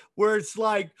again, where it's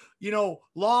like, you know,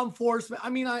 law enforcement. I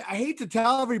mean, I hate to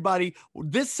tell everybody,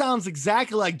 this sounds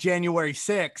exactly like January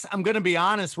 6th. I'm going to be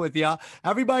honest with you.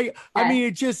 Everybody, yeah. I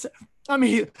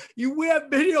mean, we have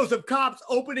videos of cops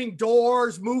opening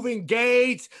doors, moving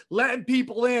gates, letting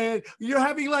people in. You're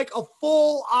having like a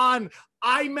full on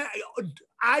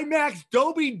IMAX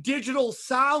Dolby Digital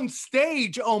sound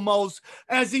stage almost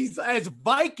as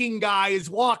Viking guy is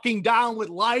walking down with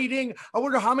lighting. I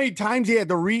wonder how many times they had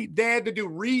to do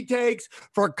retakes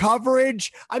for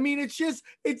coverage. I mean,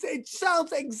 it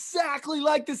sounds exactly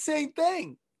like the same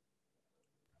thing.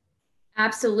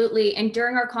 Absolutely. And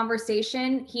during our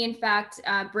conversation, he in fact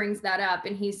brings that up,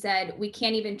 and he said, we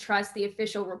can't even trust the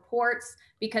official reports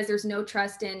because there's no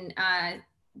trust in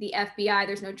the FBI,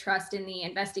 there's no trust in the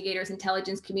investigators,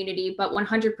 intelligence community, but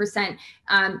 100%.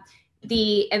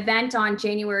 The event on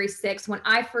January 6th, when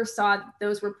I first saw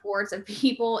those reports of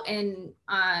people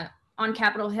on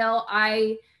Capitol Hill,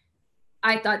 I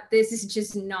thought, this is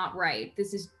just not right.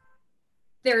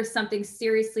 There's something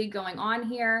seriously going on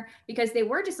here, because they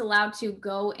were just allowed to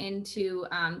go into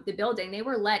the building. They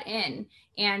were let in,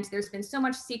 and there's been so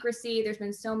much secrecy. There's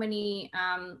been so many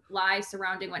lies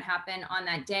surrounding what happened on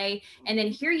that day. And then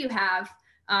here you have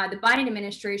the Biden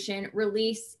administration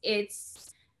release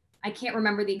its, I can't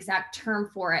remember the exact term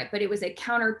for it, but it was a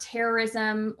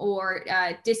counterterrorism or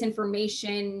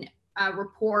disinformation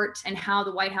report, and how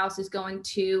the White House is going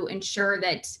to ensure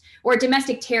that, or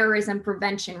domestic terrorism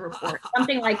prevention report,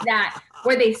 something like that,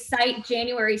 where they cite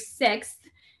January 6th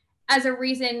as a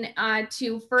reason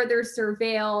to further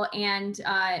surveil and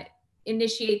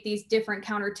initiate these different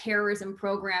counterterrorism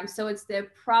programs. So it's the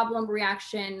problem,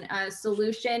 reaction,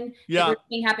 solution that we're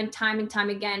seeing happen time and time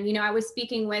again. You know, I was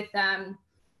speaking with an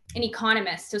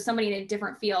economist, so somebody in a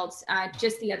different field,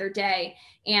 just the other day,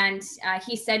 and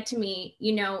he said to me,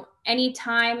 you know,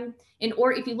 anytime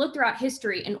if you look throughout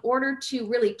history, in order to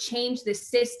really change the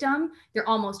system, there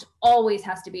almost always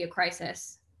has to be a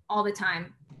crisis all the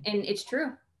time, and it's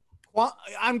true. Well,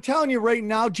 I'm telling you right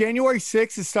now, January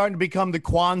 6th is starting to become the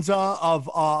Kwanzaa of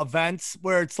events,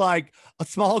 where it's like a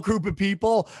small group of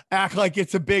people act like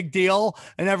it's a big deal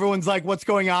and everyone's like, what's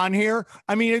going on here?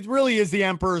 I mean, it really is the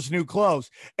emperor's new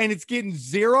clothes, and it's getting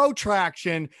zero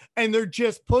traction, and they're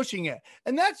just pushing it.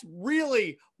 And that's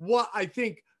really what I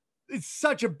think is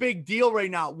such a big deal right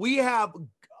now. We have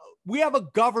a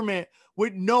government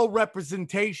with no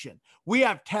representation. We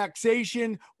have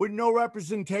taxation with no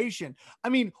representation. I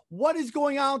mean, what is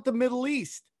going on with the Middle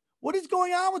East? What is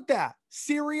going on with that?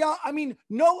 Syria? I mean,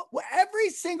 no, every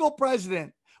single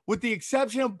president, with the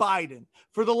exception of Biden,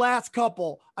 for the last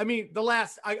couple, I'm going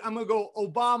to go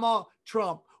Obama,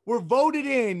 Trump, were voted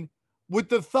in with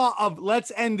the thought of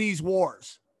let's end these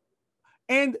wars.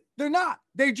 And they're not.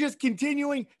 They're just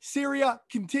continuing Syria,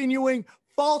 continuing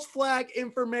false flag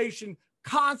information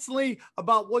constantly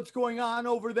about what's going on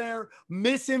over there,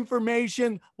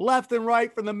 misinformation left and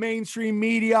right from the mainstream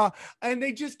media, and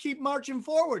they just keep marching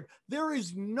forward. There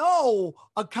is no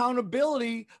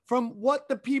accountability from what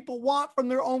the people want from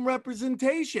their own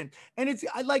representation. And it's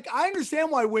like, I understand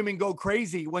why women go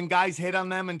crazy when guys hit on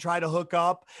them and try to hook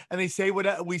up, and they say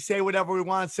whatever we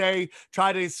want to say,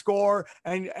 try to score,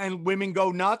 and women go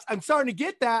nuts. I'm starting to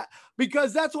get that,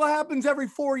 because that's what happens every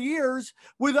 4 years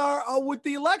with with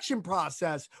the election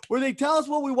process, where they tell us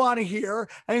what we want to hear,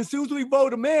 and as soon as we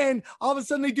vote them in, all of a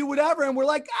sudden they do whatever, and we're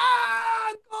like,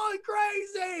 I'm going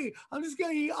crazy. I'm just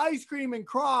going to eat ice cream and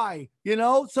cry, you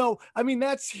know? So, I mean,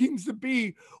 that seems to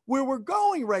be where we're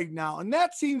going right now, and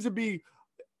that seems to be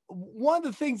one of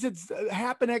the things that's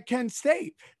happened at Kent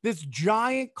State, this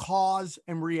giant cause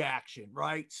and reaction,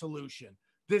 right? Solution.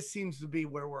 This seems to be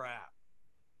where we're at.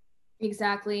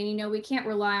 Exactly. And, you know, we can't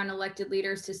rely on elected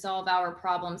leaders to solve our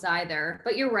problems either.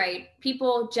 But you're right.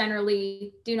 People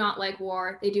generally do not like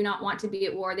war. They do not want to be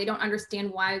at war. They don't understand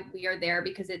why we are there,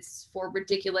 because it's for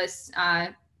ridiculous,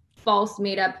 false,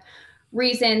 made up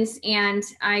reasons. And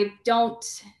I don't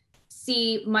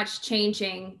see much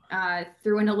changing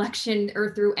through an election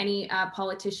or through any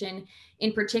politician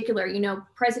in particular. You know,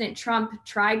 President Trump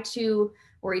tried to,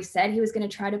 or he said he was going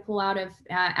to try to pull out of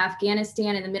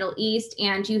Afghanistan and the Middle East.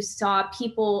 And you saw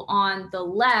people on the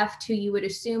left who you would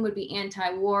assume would be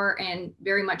anti-war and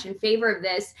very much in favor of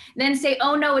this, then say,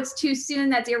 oh no, it's too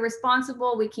soon. That's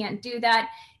irresponsible. We can't do that.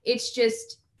 It's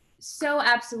just so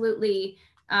absolutely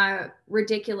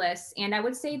ridiculous. And I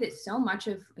would say that so much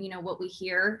of, you know, what we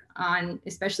hear on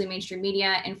especially mainstream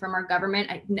media and from our government,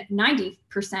 90%,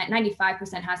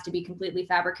 95% has to be completely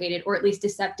fabricated, or at least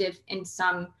deceptive in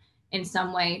some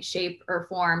way, shape, or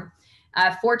form.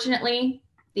 Fortunately,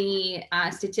 the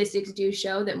statistics do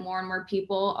show that more and more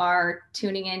people are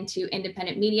tuning into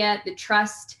independent media. The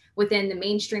trust within the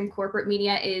mainstream corporate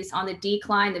media is on the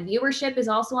decline. The viewership is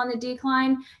also on the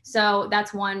decline. So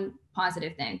that's one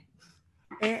positive thing.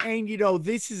 And, you know,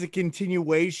 this is a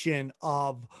continuation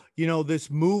of, you know,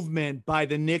 this movement by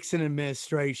the Nixon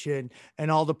administration and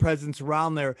all the presidents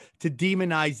around there to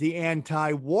demonize the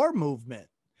anti-war movement,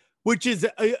 which is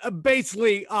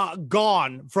basically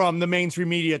gone from the mainstream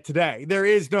media today. There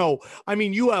is no, I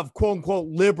mean, you have quote unquote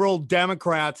liberal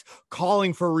Democrats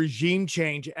calling for regime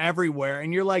change everywhere.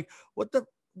 And you're like, what the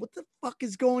fuck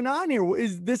is going on here?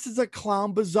 This is a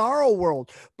clown bizarro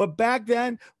world. But back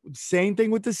then, same thing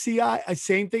with the CIA,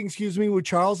 with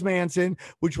Charles Manson,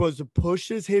 which was to push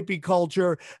this hippie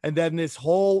culture. And then this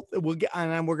whole, we're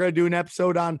going to do an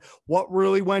episode on what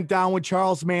really went down with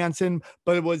Charles Manson,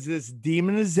 but it was this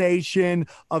demonization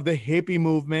of the hippie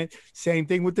movement. Same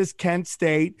thing with this Kent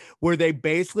State, where they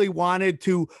basically wanted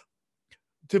to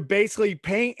basically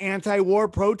paint anti-war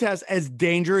protests as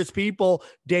dangerous people,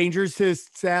 dangerous to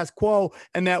status quo,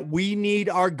 and that we need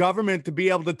our government to be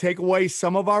able to take away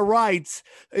some of our rights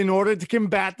in order to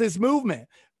combat this movement.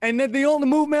 And that the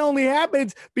movement only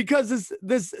happens because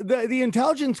the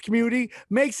intelligence community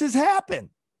makes this happen.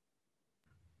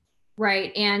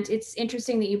 Right. And it's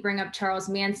interesting that you bring up Charles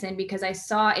Manson, because I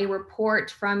saw a report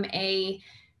from a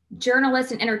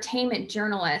journalist, an entertainment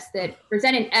journalist, that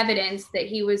presented evidence that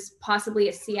he was possibly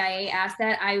a CIA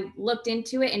asset. I looked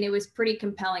into it and it was pretty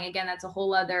compelling. Again, that's a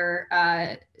whole other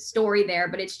story there,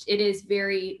 but it is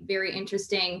very, very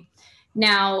interesting.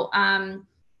 Now,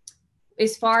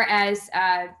 as far as,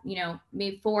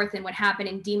 May 4th and what happened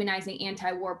in demonizing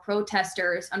anti-war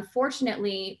protesters,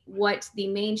 unfortunately, what the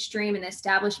mainstream and the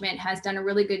establishment has done a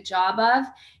really good job of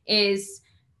is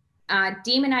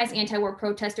demonize anti-war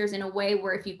protesters in a way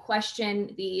where if you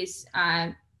question these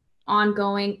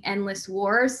ongoing endless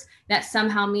wars, that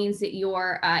somehow means that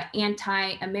you're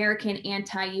anti-American,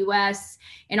 anti-US,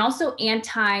 and also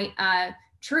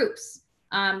anti-troops,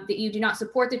 that you do not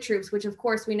support the troops, which of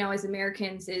course we know as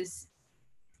Americans is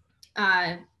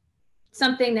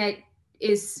something that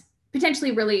is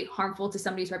potentially really harmful to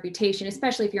somebody's reputation,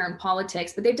 especially if you're in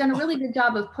politics. But they've done a really good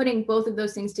job of putting both of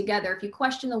those things together. If you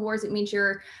question the wars, it means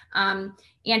you're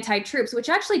anti-troops, which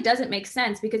actually doesn't make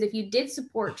sense, because if you did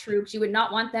support troops, you would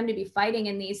not want them to be fighting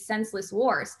in these senseless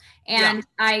wars. And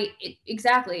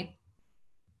exactly.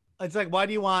 It's like, why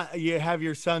do you have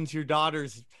your sons, your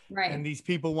daughters, right? And these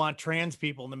people want trans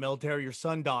people in the military, your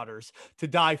son, daughters, to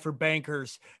die for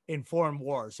bankers in foreign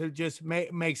wars. It just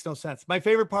makes no sense. My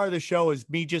favorite part of the show is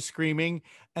me just screaming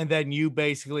and then you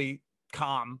basically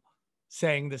calm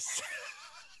saying this.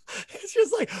 It's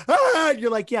just like, you're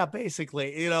like, yeah,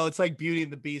 basically, it's like Beauty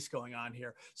and the Beast going on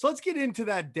here. So let's get into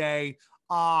that day.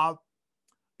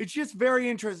 It's just very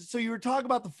interesting. So you were talking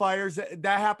about the fires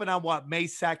that happened on what, May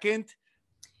 2nd?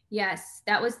 Yes,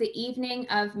 that was the evening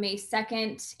of May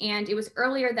 2nd. And it was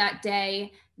earlier that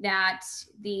day that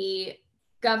the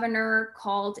governor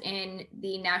called in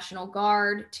the National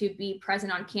Guard to be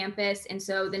present on campus. And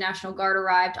so the National Guard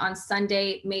arrived on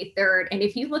Sunday, May 3rd. And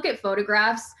if you look at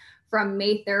photographs from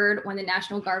May 3rd, when the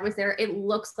National Guard was there, it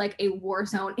looks like a war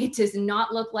zone. It does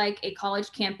not look like a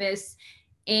college campus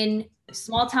in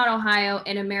small town Ohio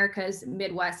in America's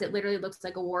Midwest. It literally looks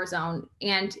like a war zone.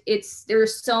 And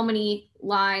there's so many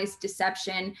lies,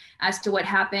 deception as to what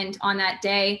happened on that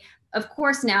day. Of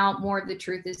course, now more of the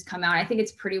truth has come out. I think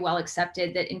it's pretty well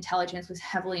accepted that intelligence was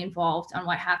heavily involved on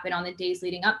what happened on the days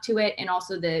leading up to it, and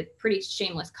also the pretty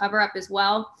shameless cover up as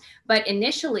well. But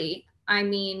initially,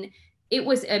 it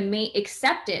was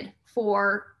accepted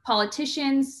for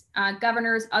politicians,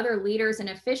 governors, other leaders, and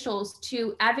officials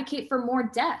to advocate for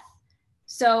more death.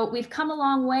 So we've come a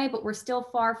long way, but we're still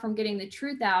far from getting the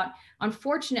truth out.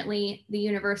 Unfortunately, the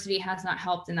university has not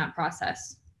helped in that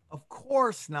process. Of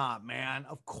course not, man.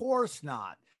 Of course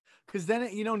not. Because then,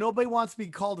 nobody wants to be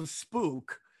called a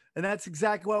spook. And that's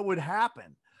exactly what would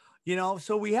happen.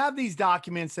 So we have these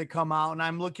documents that come out, and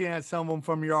I'm looking at some of them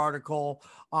from your article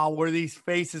where these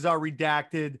faces are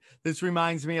redacted. This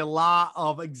reminds me a lot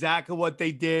of exactly what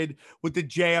they did with the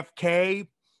JFK,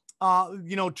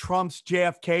 Trump's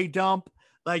JFK dump.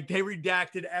 Like, they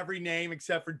redacted every name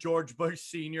except for George Bush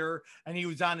Sr., and he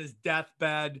was on his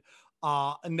deathbed.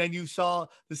 And then you saw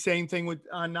the same thing with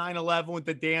 9/11 with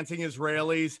the dancing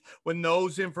Israelis. When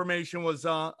those information was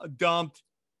dumped,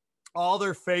 all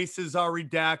their faces are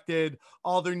redacted.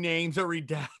 All their names are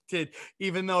redacted,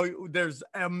 even though there's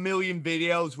a million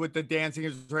videos with the dancing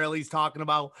Israelis talking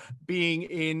about being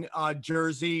in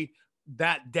Jersey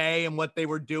that day and what they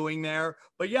were doing there.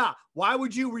 But yeah, why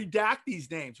would you redact these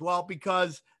names? Well,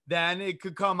 because then it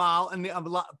could come out, and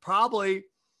probably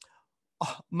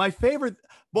my favorite,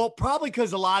 probably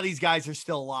because a lot of these guys are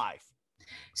still alive.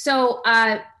 So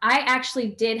I actually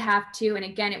did have to, and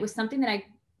again, it was something that I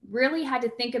really had to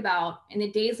think about in the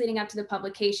days leading up to the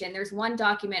publication. There's one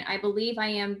document, I believe I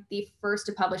am the first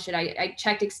to publish it. I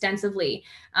checked extensively.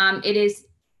 It is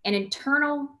an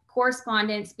internal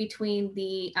correspondence between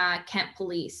the Kent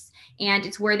police, and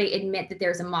it's where they admit that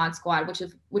there's a mod squad,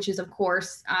 which is of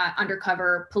course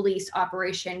undercover police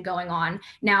operation going on.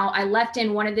 Now, I left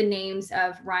in one of the names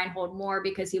of Reinhold Moore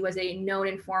because he was a known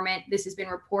informant. This has been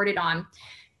reported on.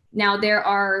 Now, there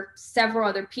are several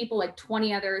other people, like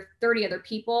 30 other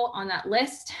people on that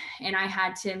list, and I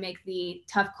had to make the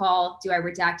tough call. Do I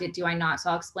redact it? Do I not?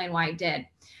 So I'll explain why I did.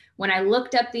 When I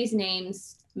looked up these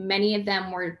names, many of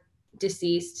them were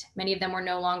deceased. Many of them were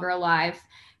no longer alive.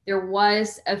 There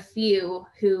was a few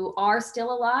who are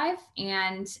still alive,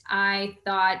 and I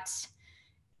thought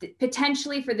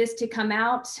potentially for this to come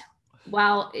out,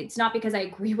 while it's not because I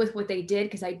agree with what they did,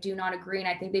 because I do not agree, and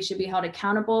I think they should be held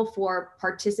accountable for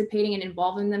participating and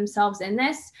involving themselves in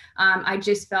this. I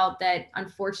just felt that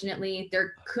unfortunately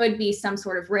there could be some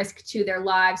sort of risk to their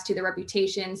lives, to their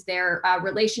reputations, their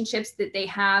relationships that they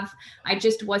have. I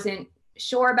just wasn't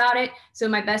sure about it. So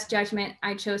in my best judgment,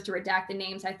 I chose to redact the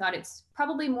names. I thought it's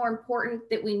probably more important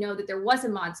that we know that there was a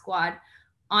mod squad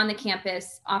on the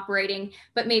campus operating,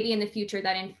 but maybe in the future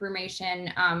that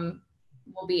information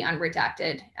will be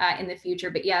unredacted in the future.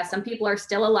 But yeah, some people are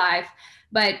still alive,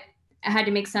 but I had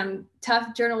to make some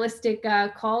tough journalistic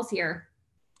calls here.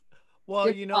 Well,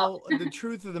 you know, the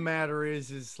truth of the matter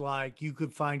is like you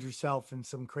could find yourself in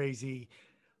some crazy,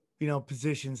 you know,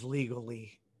 positions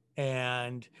legally,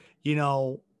 and you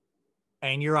know,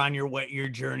 and you're on your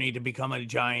journey to become a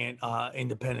giant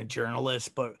independent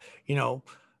journalist. But you know,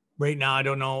 right now I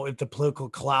don't know if the political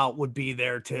clout would be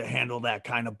there to handle that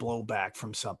kind of blowback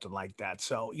from something like that.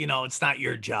 So you know, it's not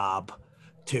your job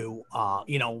to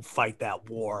you know, fight that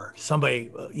war.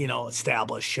 Somebody you know,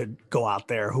 established should go out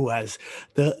there who has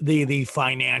the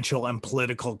financial and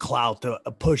political clout to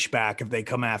push back if they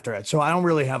come after it. So I don't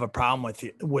really have a problem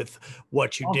with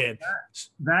what you did.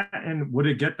 That and would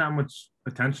it get that much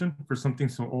attention for something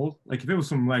so old? Like if it was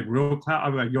some like real clout,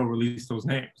 I'd be like, yo, release those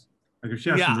names. Like if she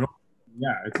has some real,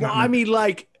 it's well, not I mean,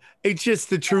 like it's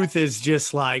just the truth is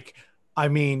just like, I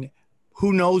mean,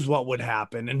 who knows what would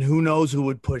happen and who knows who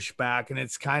would push back. And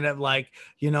it's kind of like,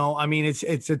 you know, I mean,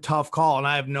 it's a tough call, and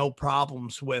I have no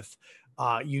problems with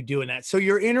you doing that. So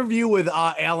your interview with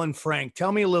Alan Frank,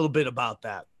 tell me a little bit about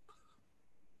that.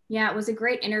 Yeah, it was a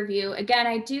great interview. Again,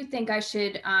 I do think I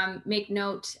should make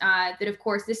note that, of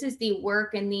course, this is the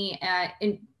work in the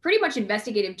in pretty much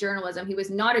investigative journalism. He was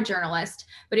not a journalist,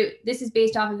 but this is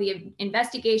based off of the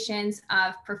investigations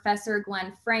of Professor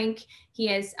Glenn Frank. He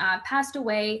has passed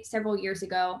away several years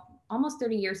ago, almost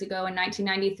 30 years ago in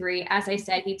 1993. As I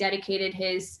said, he dedicated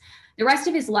the rest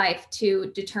of his life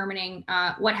to determining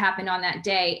what happened on that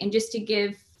day. And just to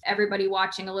give everybody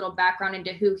watching a little background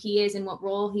into who he is and what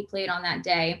role he played on that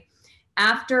day.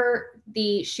 After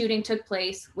the shooting took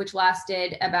place, which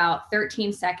lasted about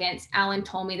 13 seconds, Alan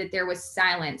told me that there was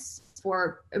silence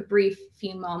for a brief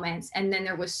few moments, and then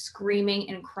there was screaming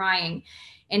and crying.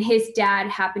 And his dad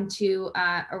happened to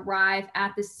arrive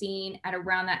at the scene at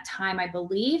around that time, I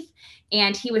believe.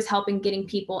 And he was helping getting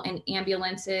people in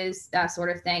ambulances, that sort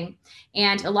of thing.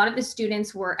 And a lot of the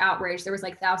students were outraged. There was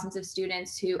like thousands of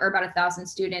students or about 1,000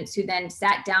 students who then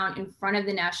sat down in front of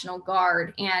the National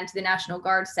Guard. And the National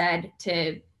Guard said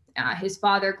to his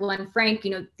father, Glenn Frank,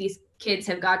 you know, these kids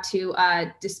have got to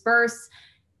disperse.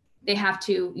 They have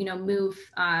to, you know, move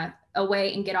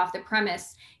away and get off the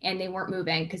premise. And they weren't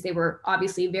moving because they were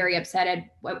obviously very upset at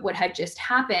what had just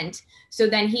happened. So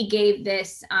then he gave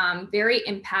this very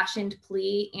impassioned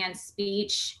plea and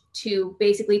speech to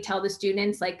basically tell the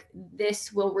students, like,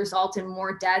 this will result in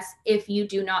more deaths if you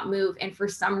do not move. And for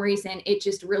some reason, it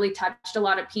just really touched a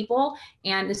lot of people.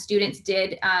 And the students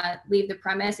did leave the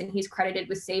premise, and he's credited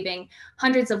with saving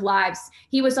hundreds of lives.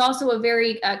 He was also a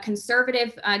very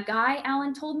conservative guy,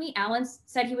 Alan told me. Alan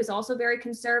said he was also very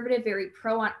conservative, very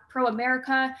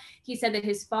pro-America. He said that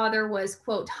his father was,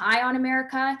 quote, high on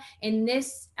America. And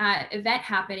this event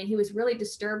happened, and he was really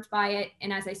disturbed by it.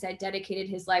 And as I said, dedicated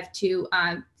his life to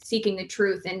seeking the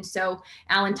truth. And so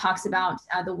Alan talks about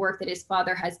the work that his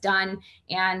father has done.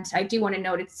 And I do want to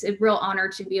note it's a real honor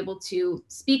to be able to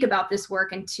speak about this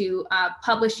work and to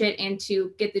publish it and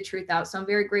to get the truth out. So I'm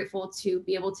very grateful to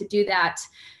be able to do that.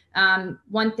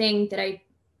 One thing that I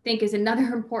think is another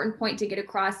important point to get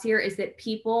across here is that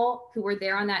people who were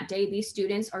there on that day, these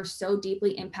students are so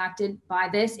deeply impacted by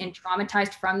this and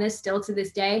traumatized from this still to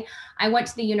this day. I went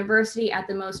to the university at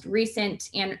the most recent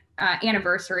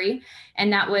anniversary,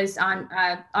 and that was on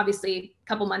obviously a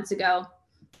couple months ago.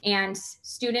 And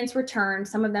students return,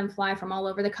 some of them fly from all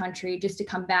over the country just to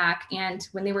come back. And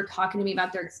when they were talking to me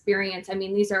about their experience, I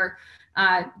mean, these are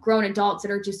grown adults that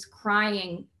are just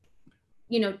crying,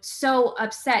 you know, so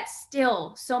upset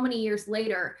still so many years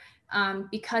later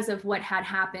because of what had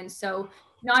happened. So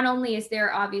not only is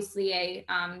there obviously a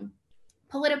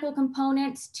political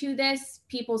component to this,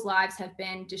 people's lives have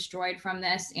been destroyed from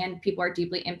this, and people are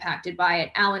deeply impacted by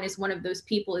it. Alan is one of those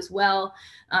people as well.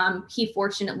 He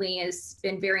fortunately has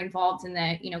been very involved in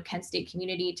the, you know, Kent State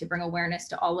community to bring awareness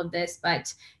to all of this,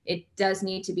 but it does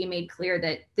need to be made clear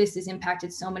that this has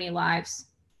impacted so many lives.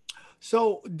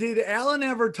 So did Alan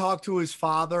ever talk to his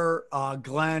father,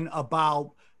 Glenn,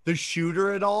 about the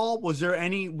shooter at all? Was there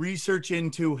any research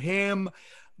into him?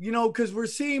 You know, because we're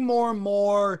seeing more and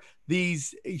more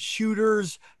these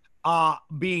shooters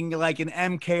being like an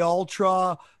MK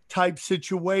Ultra type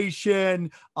situation.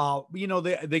 You know,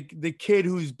 the kid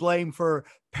who's blamed for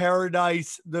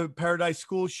the Paradise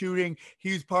School shooting,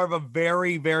 he was part of a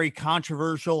very, very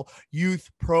controversial youth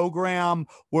program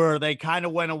where they kind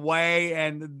of went away,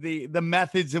 and the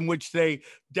methods in which they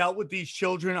dealt with these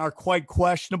children are quite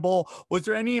questionable. Was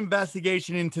there any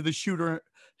investigation into the shooter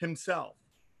himself?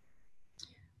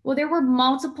 Well, there were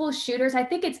multiple shooters. I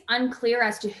think it's unclear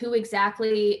as to who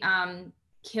exactly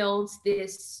killed the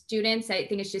students. I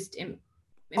think it's just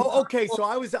Oh, okay. So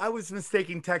I was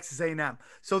mistaking Texas A&M.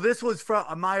 So this was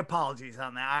from my apologies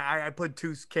on that. I put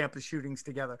two campus shootings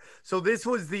together. So this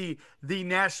was the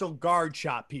National Guard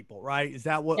shot people, right? Is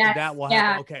that what that was?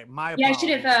 Yeah. Okay, my apologies. Yeah,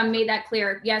 I should have made that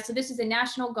clear. Yeah, so this is a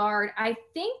National Guard. I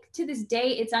think to this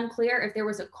day it's unclear if there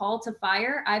was a call to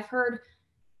fire. I've heard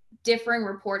differing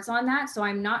reports on that, so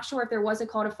I'm not sure if there was a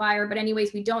call to fire, but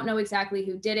anyways, we don't know exactly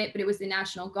who did it, but it was the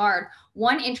National Guard.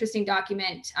 One interesting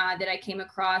document that I came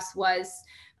across was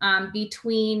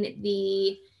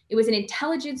it was an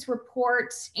intelligence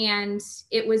report, and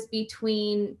it was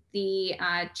between the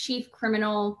chief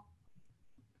criminal,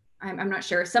 I'm not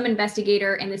sure, some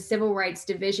investigator and the Civil Rights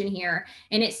Division here.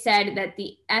 And it said that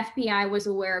the FBI was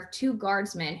aware of two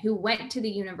guardsmen who went to the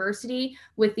university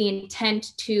with the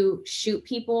intent to shoot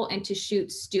people and to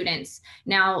shoot students.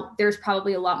 Now, there's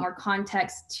probably a lot more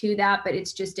context to that, but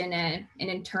it's just in an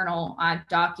internal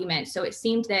document. So it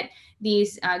seemed that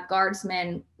these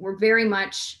guardsmen were very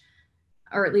much,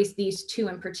 or at least these two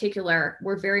in particular,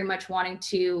 were very much wanting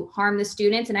to harm the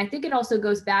students. And I think it also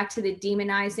goes back to the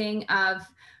demonizing of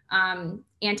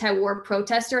anti-war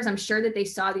protesters. I'm sure that they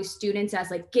saw these students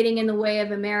as like getting in the way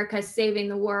of America saving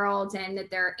the world, and that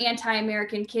they're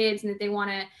anti-American kids, and that they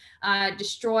want to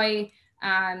destroy,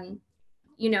 the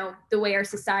way our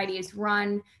society is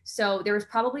run. So there was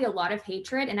probably a lot of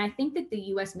hatred. And I think that the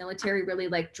US military really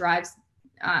drives,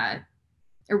 or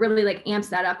really amps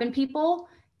that up in people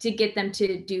to get them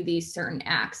to do these certain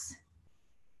acts.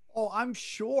 Oh, I'm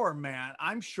sure, man.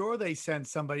 I'm sure they sent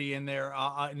somebody in there,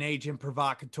 an agent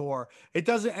provocateur. It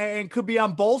doesn't, and could be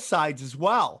on both sides as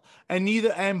well.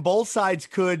 And both sides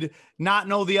could not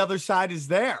know the other side is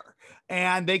there.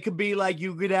 And they could be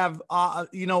you could have,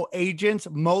 agents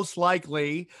most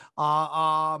likely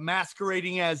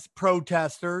masquerading as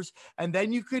protesters. And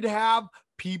then you could have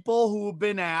people who have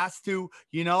been asked to,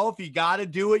 if you got to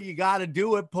do it, you got to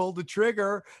do it, pull the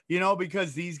trigger,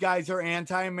 because these guys are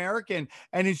anti-American.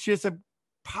 And it's just a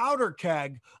powder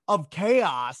keg of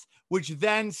chaos, which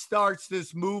then starts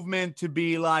this movement to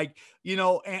be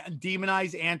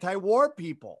demonize anti-war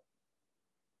people.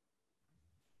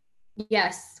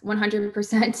 Yes,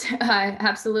 100%.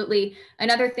 Absolutely.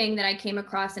 Another thing that I came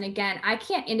across, and again, I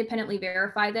can't independently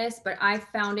verify this, but I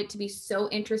found it to be so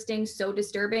interesting, so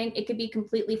disturbing. It could be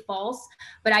completely false,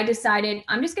 but I decided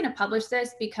I'm just going to publish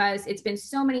this because it's been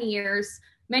so many years.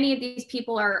 Many of these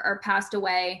people are passed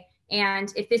away.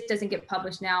 And if this doesn't get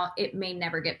published now, it may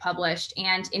never get published.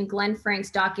 And in Glenn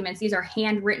Frank's documents, these are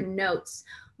handwritten notes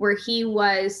where he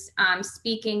was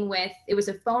speaking with, it was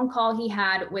a phone call he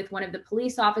had with one of the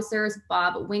police officers,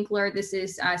 Bob Winkler. This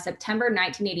is September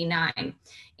 1989.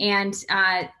 And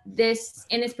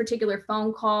in this particular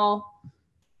phone call,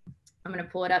 I'm going to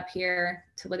pull it up here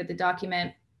to look at the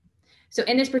document. So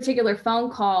in this particular phone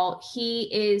call,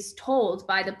 he is told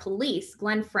by the police,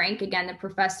 Glenn Frank, again, the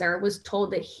professor, was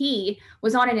told that he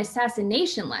was on an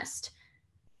assassination list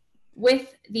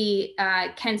with the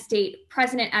Kent State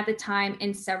president at the time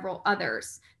and several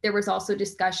others. There was also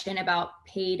discussion about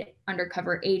paid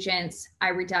undercover agents.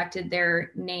 I redacted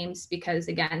their names because,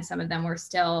 again, some of them were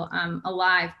still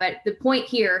alive. But the point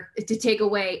here to take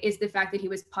away is the fact that he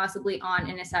was possibly on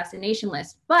an assassination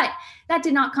list. But that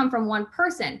did not come from one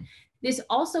person. This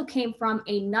also came from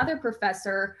another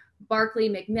professor, Barclay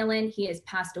McMillan. He has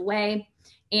passed away.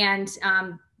 And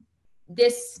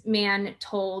this man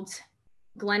told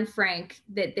Glenn Frank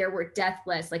that there were death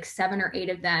lists, 7 or 8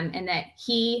 of them, and that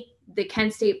he, the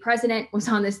Kent State president, was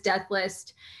on this death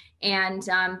list. And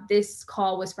this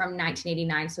call was from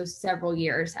 1989, so several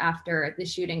years after the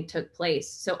shooting took place.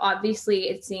 So obviously,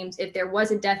 it seems if there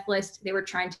was a death list, they were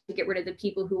trying to get rid of the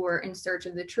people who were in search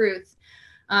of the truth.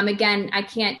 Again, I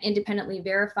can't independently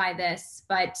verify this,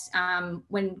 but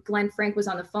when Glenn Frank was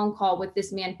on the phone call with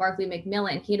this man, Barclay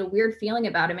McMillan, he had a weird feeling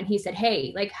about him. And he said,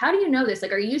 hey, how do you know this?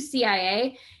 Are you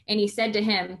CIA? And he said to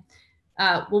him,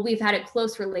 well, we've had a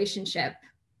close relationship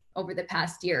over the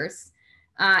past years.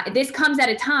 This comes at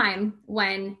a time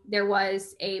when there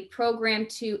was a program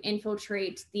to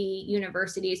infiltrate the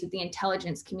universities with the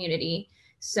intelligence community.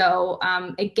 So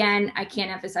again, I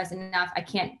can't emphasize enough, I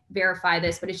can't verify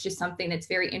this, but it's just something that's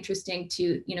very interesting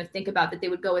to, think about, that they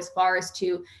would go as far as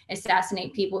to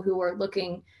assassinate people who were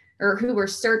looking or who were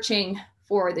searching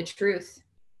for the truth.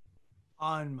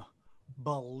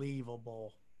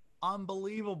 Unbelievable,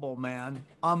 man.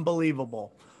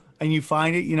 Unbelievable. And you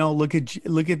find it,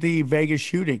 look at the Vegas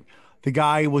shooting. The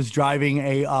guy was driving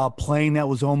a plane that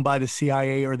was owned by the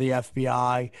CIA or the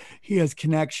FBI. He has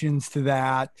connections to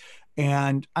that.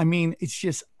 And I mean, it's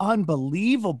just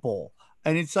unbelievable.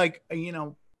 And it's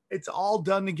it's all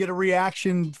done to get a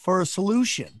reaction for a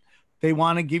solution. They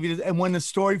want to give you this. And when the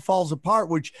story falls apart,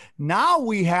 which now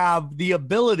we have the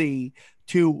ability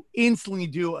to instantly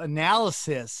do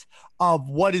analysis of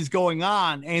what is going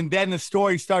on, and then the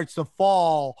story starts to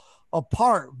fall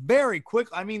apart very quick.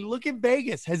 I mean, look at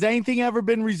Vegas. Has anything ever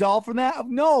been resolved from that?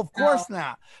 No, of course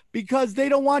not, because they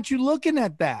don't want you looking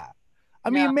at that. I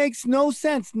mean, it makes no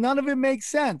sense. None of it makes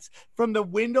sense. From the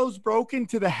windows broken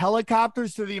to the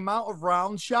helicopters to the amount of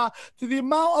rounds shot to the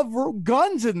amount of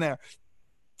guns in there.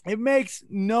 It makes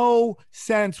no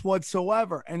sense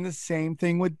whatsoever. And the same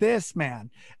thing with this, man.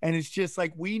 And it's just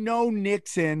like, we know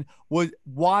Nixon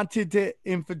wanted to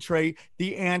infiltrate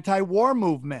the anti-war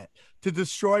movement to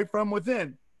destroy from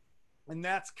within. And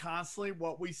that's constantly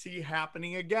what we see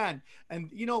happening again. And,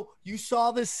 you know, you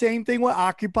saw the same thing with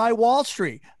Occupy Wall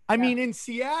Street. I mean, in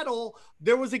Seattle,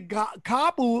 there was a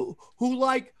cop who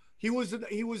like, he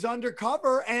was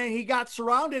undercover and he got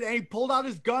surrounded and he pulled out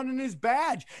his gun and his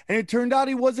badge. And it turned out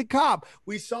he was a cop.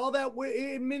 We saw that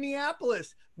in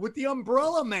Minneapolis with the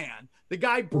umbrella man, the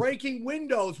guy breaking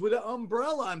windows with an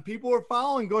umbrella, and people were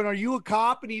following going, "Are you a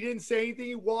cop?" And he didn't say anything.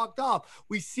 He walked off.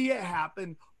 We see it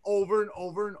happen over and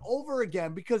over and over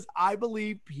again, because I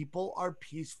believe people are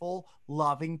peaceful,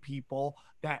 loving people,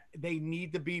 that they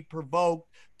need to be provoked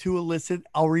to elicit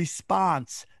a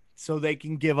response so they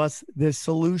can give us this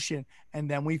solution. And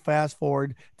then we fast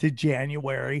forward to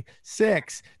January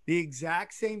 6th. The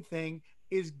exact same thing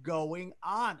is going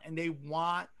on, and they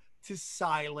want to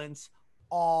silence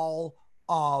all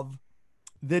of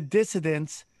the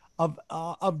dissidents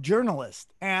of journalists.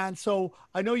 And so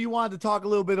I know you wanted to talk a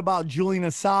little bit about Julian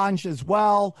Assange as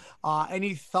well.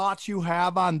 Any thoughts you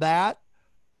have on that?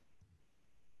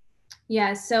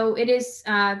 Yeah, so it is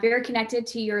very connected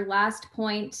to your last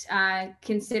point,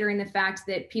 considering the fact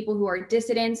that people who are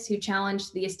dissidents, who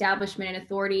challenge the establishment and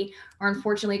authority, are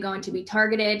unfortunately going to be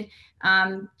targeted.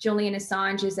 Julian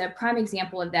Assange is a prime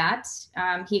example of that.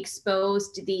 He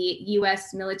exposed the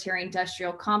U.S.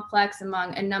 military-industrial complex,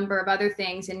 among a number of other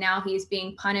things, and now he's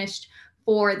being punished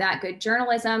for that good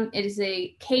journalism. It is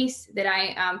a case that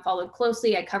I followed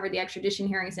closely. I covered the extradition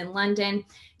hearings in London.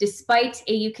 Despite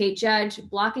a UK judge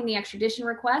blocking the extradition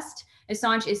request,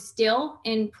 Assange is still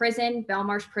in prison,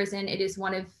 Belmarsh prison. It is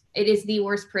the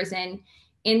worst prison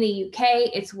in the UK.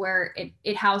 It's where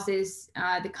it houses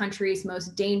the country's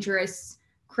most dangerous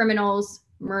criminals,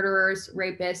 murderers,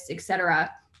 rapists,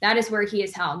 etc. That is where he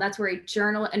is held. That's where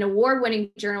an award-winning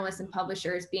journalist and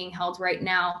publisher is being held right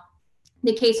now.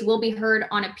 The case will be heard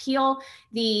on appeal.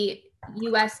 The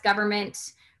U.S.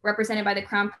 government, represented by the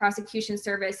Crown Prosecution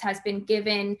Service, has been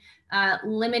given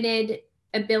limited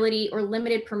ability or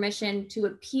limited permission to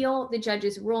appeal the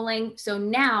judge's ruling. So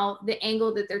now the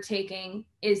angle that they're taking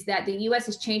is that the U.S.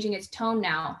 is changing its tone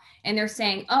now, and they're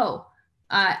saying,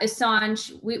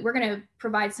 Assange, we're going to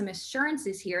provide some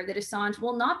assurances here that Assange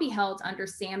will not be held under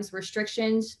SAM's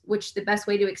restrictions, which the best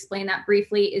way to explain that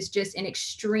briefly is just an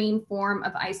extreme form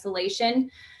of isolation.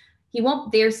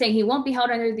 They're saying he won't be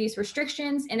held under these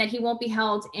restrictions, and that he won't be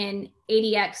held in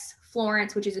ADX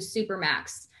Florence, which is a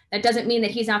supermax. That doesn't mean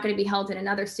that he's not going to be held in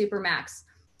another supermax.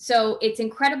 So it's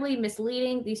incredibly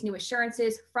misleading, these new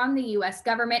assurances from the US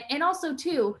government. And also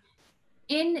too,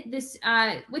 in this,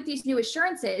 with these new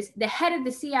assurances, the head of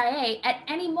the CIA at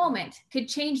any moment could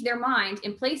change their mind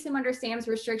and place him under SAM's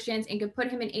restrictions and could put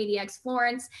him in ADX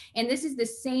Florence. And this is the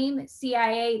same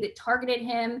CIA that targeted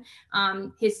him,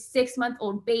 his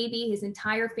 6-month-old baby, his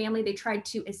entire family. They tried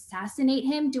to assassinate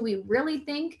him. Do we really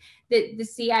think that the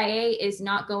CIA is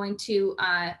not going to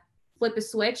flip a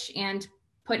switch and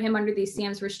put him under these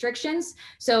SAM's restrictions?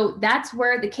 So that's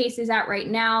where the case is at right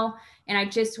now. And I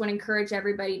just want to encourage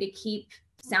everybody to keep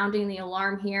sounding the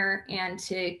alarm here and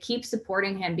to keep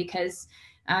supporting him, because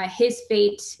his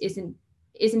fate is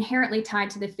inherently tied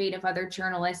to the fate of other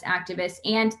journalists, activists,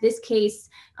 and this case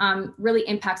really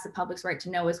impacts the public's right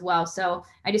to know as well. So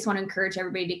I just want to encourage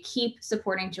everybody to keep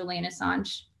supporting Julian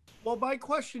Assange. Well, my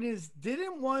question is,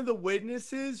 didn't one of the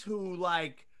witnesses who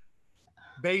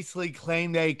basically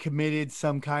claimed they committed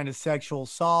some kind of sexual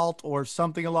assault or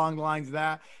something along the lines of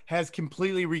that has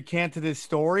completely recanted his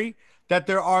story, that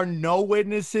there are no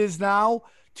witnesses now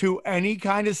to any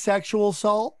kind of sexual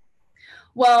assault?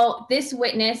 Well, this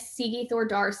witness, Sigi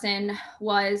Thordarson,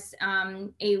 was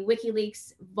a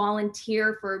WikiLeaks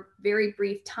volunteer for a very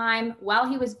brief time. While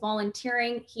he was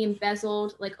volunteering, he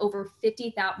embezzled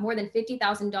more than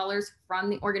 $50,000 from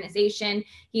the organization.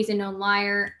 He's a known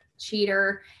liar,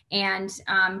 cheater, and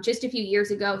just a few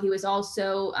years ago, he was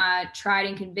also tried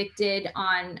and convicted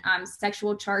on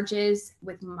sexual charges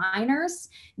with minors.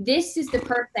 This is the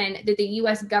person that the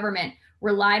U.S. government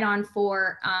relied on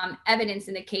for evidence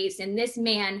in the case. And this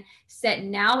man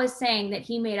now is saying that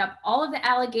he made up all of the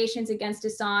allegations against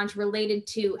Assange related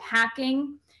to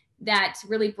hacking that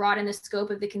really broadened the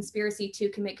scope of the conspiracy to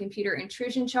commit computer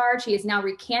intrusion charge. He is now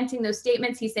recanting those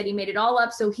statements. He said he made it all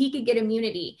up so he could get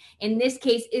immunity. And this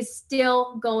case is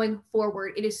still going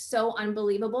forward. It is so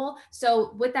unbelievable.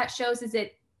 So what that shows is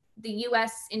that the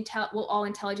U.S. all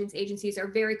intelligence agencies are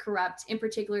very corrupt, in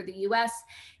particular the U.S.,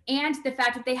 and the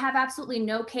fact that they have absolutely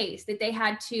no case, that they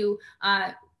had to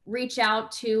reach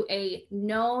out to a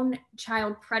known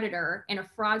child predator and a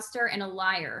fraudster and a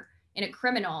liar and a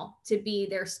criminal to be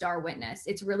their star witness.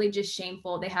 It's really just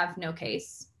shameful. They have no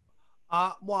case.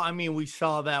 Well, I mean, we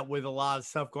saw that with a lot of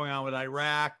stuff going on with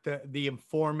Iraq. The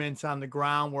informants on the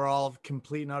ground were all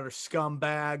complete and utter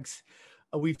scumbags.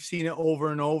 We've seen it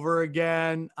over and over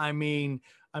again. I mean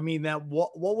that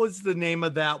what was the name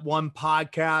of that one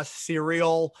podcast,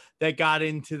 Serial, that got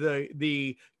into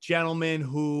the gentleman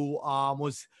who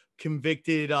was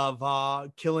convicted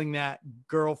of killing that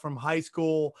girl from high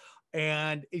school?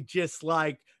 And it just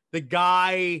like the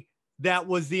guy that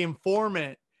was the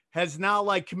informant has now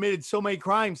like committed so many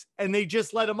crimes and they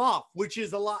just let him off, which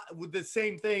is a lot with the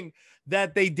same thing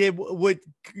that they did with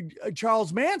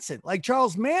Charles Manson. Like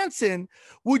Charles Manson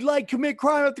would like commit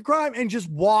crime after crime and just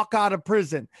walk out of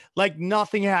prison. Like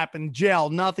nothing happened, jail,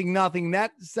 nothing.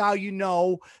 That's how you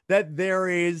know that there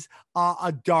is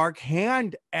a dark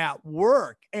hand at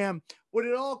work. And what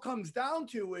it all comes down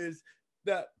to is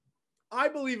that I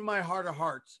believe in my heart of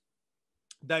hearts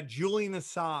that Julian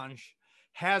Assange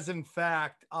has in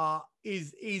fact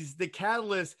is the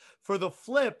catalyst for the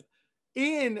flip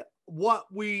in what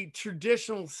we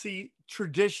traditionally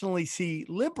see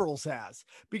liberals as.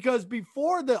 Because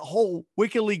before the whole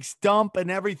WikiLeaks dump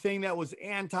and everything that was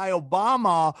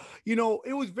anti-Obama, you know,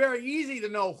 it was very easy to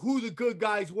know who the good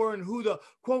guys were and who the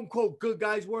quote unquote good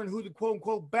guys were and who the quote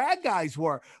unquote bad guys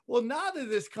were. Well, now that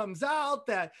this comes out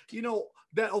that, you know,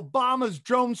 that Obama's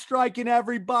drone striking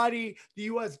everybody, the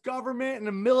U.S. government and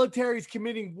the military is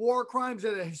committing war crimes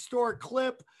at a historic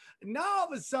clip. Now,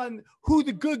 all of a sudden, who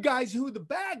the good guys, who the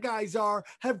bad guys are,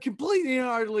 have completely and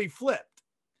utterly flipped.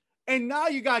 And now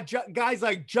you got guys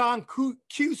like John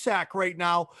Cusack right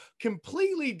now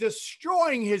completely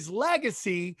destroying his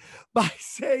legacy by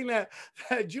saying that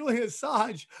Julian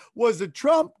Assange was a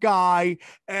Trump guy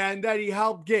and that he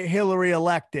helped get Hillary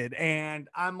elected. And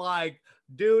I'm like,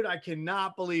 dude, I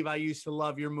cannot believe I used to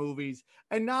love your movies.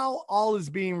 And now all is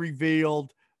being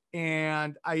revealed.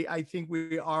 And I think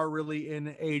we are really in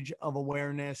an age of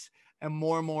awareness and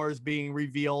more is being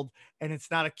revealed. And it's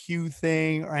not a Q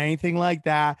thing or anything like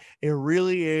that. It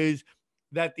really is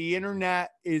that the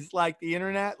internet is like the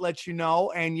internet lets you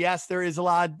know. And yes, there is a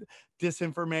lot of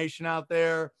disinformation out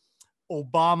there.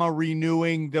 Obama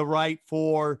renewing the right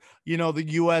for, you know, the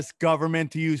U.S. government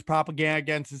to use propaganda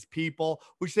against his people,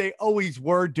 which they always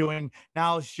were doing.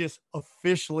 Now it's just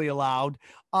officially allowed.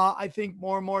 I think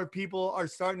more and more people are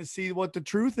starting to see what the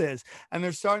truth is. And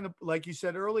they're starting to, like you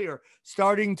said earlier,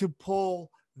 starting to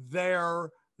pull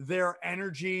their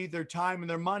energy, their time, and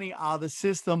their money out of the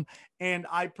system. And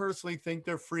I personally think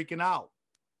they're freaking out.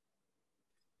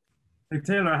 Hey,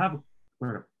 Taylor, I have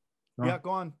Yeah,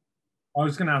 go on. I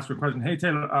was going to ask you a question. Hey,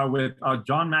 Taylor, with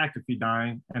John McAfee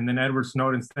dying and then Edward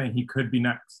Snowden saying he could be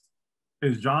next,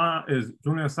 is Julian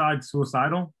Assange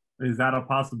suicidal? Is that a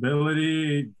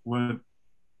possibility?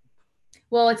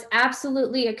 Well, it's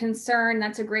absolutely a concern.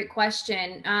 That's a great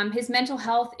question. His mental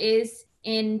health is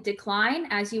in decline,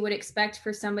 as you would expect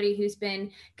for somebody who's been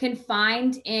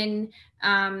confined in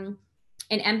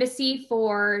an embassy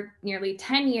for nearly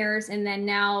 10 years, and then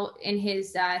now in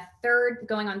his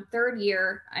going on third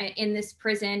year in this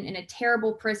prison, in a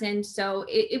terrible prison. So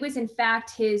it was in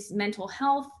fact his mental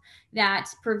health that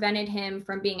prevented him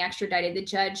from being extradited. The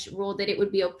judge ruled that it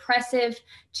would be oppressive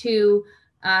to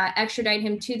extradite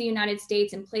him to the United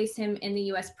States and place him in the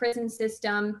U.S. prison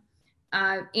system.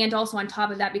 And also on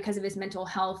top of that, because of his mental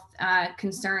health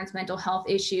concerns, mental health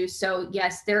issues. So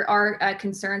yes, there are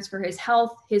concerns for his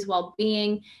health, his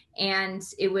well-being, and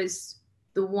it was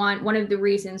one of the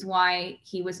reasons why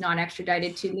he was not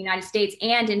extradited to the United States.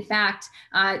 And in fact,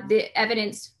 the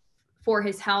evidence for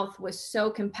his health was so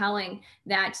compelling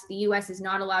that the U.S. is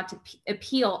not allowed to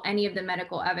appeal any of the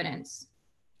medical evidence.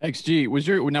 XG, was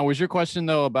your question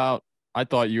though about? I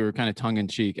thought you were kind of tongue in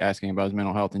cheek asking about his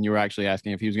mental health, and you were actually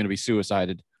asking if he was going to be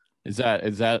suicided. Is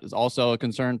that also a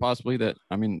concern possibly? That,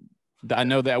 I mean, I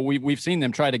know that we've seen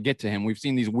them try to get to him. We've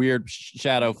seen these weird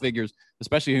shadow figures,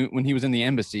 especially when he was in the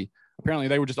embassy. Apparently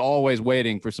they were just always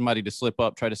waiting for somebody to slip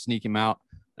up, try to sneak him out,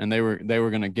 and they were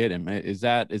going to get him. Is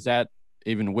that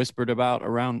even whispered about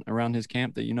around his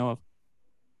camp that you know of?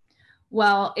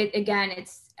 Well,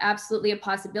 it's absolutely a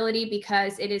possibility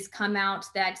because it has come out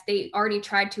that they already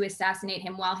tried to assassinate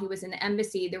him while he was in the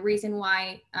embassy. The reason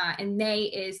why, and they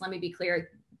is, let me be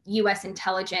clear, U.S.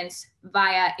 intelligence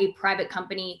via a private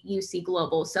company, UC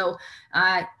Global. So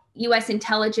U.S.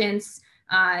 intelligence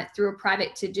through a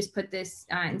private, to just put this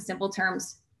in simple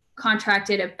terms,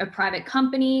 contracted a private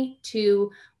company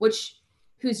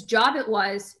whose job it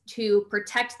was to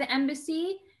protect the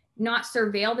embassy, not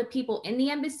surveil the people in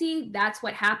the embassy. That's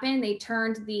what happened. They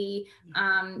turned the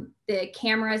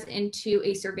cameras into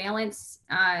a surveillance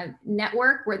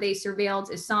network where they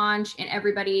surveilled Assange and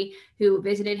everybody who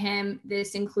visited him.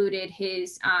 This included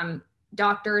his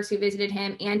doctors who visited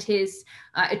him and his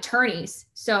attorneys.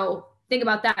 So think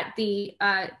about that. The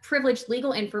privileged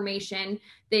legal information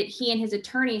that he and his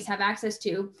attorneys have access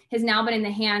to has now been in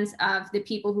the hands of the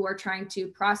people who are trying to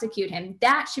prosecute him.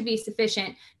 That should be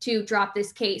sufficient to drop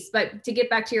this case. But to get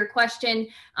back to your question,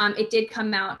 it did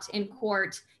come out in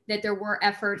court that there were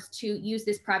efforts to use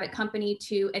this private company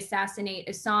to assassinate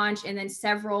Assange. And then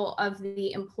several of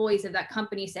the employees of that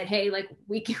company said, hey, like,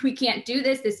 we can't do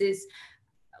this.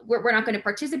 We're not going to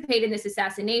participate in this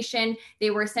assassination.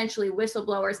 They were essentially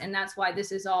whistleblowers, and that's why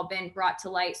this has all been brought to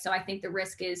light. So I think the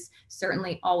risk is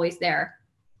certainly always there.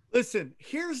 Listen,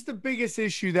 here's the biggest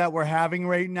issue that we're having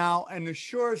right now, and the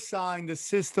sure sign the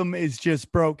system is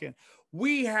just broken.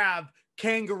 We have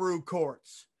kangaroo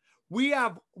courts. We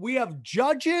have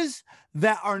judges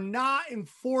that are not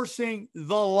enforcing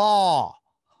the law.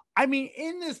 I mean,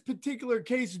 in this particular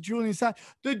case of Julian Assange,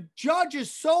 the judge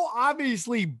is so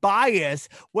obviously biased,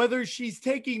 whether she's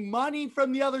taking money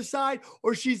from the other side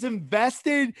or she's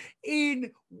invested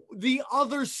in the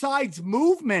other side's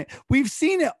movement. We've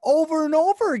seen it over and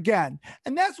over again.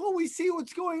 And that's what we see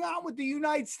what's going on with the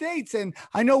United States. And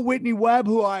I know Whitney Webb,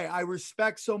 who I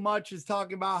respect so much, is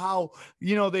talking about how,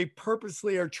 they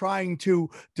purposely are trying to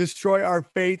destroy our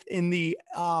faith in the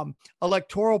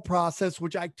electoral process,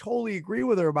 which I totally agree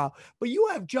with her about. But you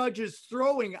have judges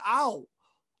throwing out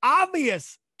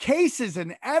obvious cases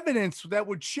and evidence that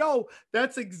would show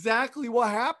that's exactly what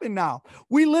happened now.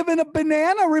 We live in a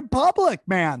banana republic,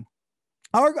 man.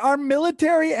 Our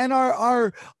military and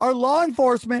our law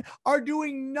enforcement are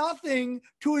doing nothing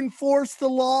to enforce the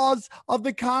laws of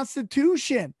the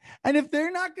Constitution. And if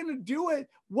they're not going to do it,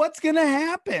 what's going to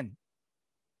happen?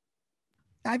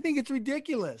 I think it's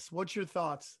ridiculous. What's your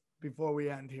thoughts before we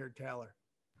end here, Taylor?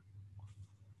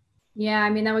 Yeah, I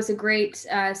mean, that was a great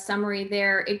summary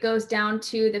there. It goes down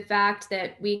to the fact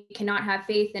that we cannot have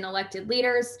faith in elected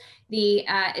leaders. The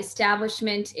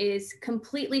establishment is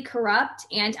completely corrupt.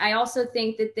 And I also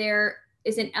think that there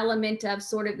is an element of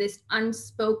sort of this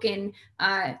unspoken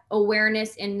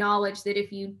awareness and knowledge that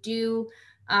if you do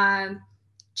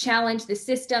challenge the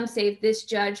system, say if this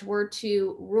judge were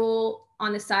to rule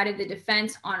on the side of the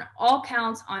defense on all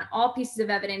counts, on all pieces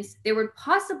of evidence, there would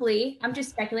possibly, I'm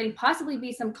just speculating, possibly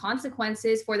be some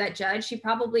consequences for that judge. She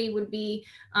probably would be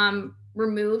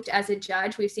removed as a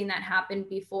judge. We've seen that happen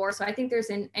before. So I think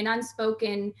there's an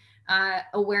unspoken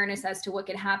awareness as to what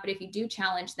could happen if you do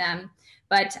challenge them.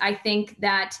 But I think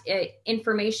that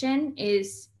information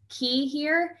is key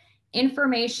here.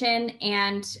 Information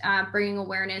and bringing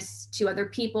awareness to other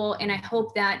people. And I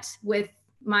hope that with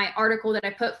my article that I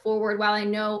put forward, while I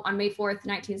know on May 4th,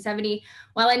 1970,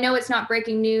 while I know it's not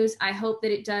breaking news, I hope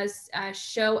that it does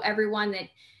show everyone that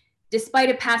despite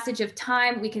a passage of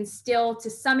time, we can still, to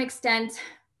some extent,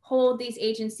 hold these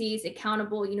agencies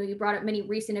accountable. You brought up many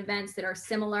recent events that are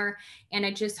similar, and I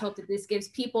just hope that this gives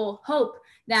people hope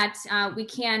that we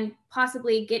can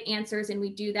possibly get answers, and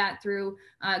we do that through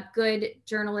good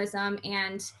journalism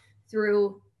and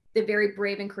through the very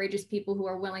brave and courageous people who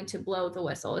are willing to blow the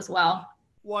whistle as well.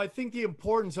 Well, I think the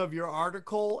importance of your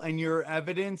article and your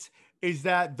evidence is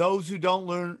that those who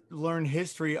don't learn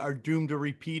history are doomed to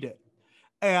repeat it.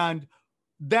 And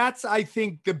that's, I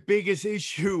think, the biggest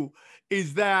issue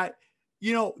is that,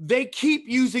 they keep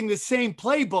using the same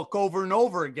playbook over and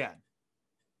over again.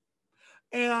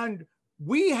 And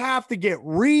we have to get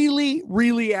really,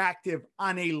 really active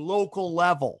on a local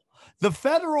level. The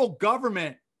federal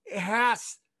government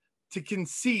has to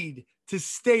concede to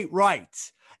state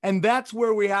rights. And that's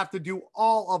where we have to do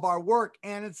all of our work.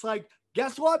 And it's like,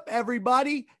 guess what,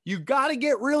 everybody? You got to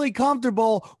get really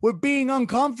comfortable with being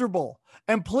uncomfortable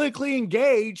and politically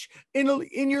engaged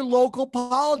in your local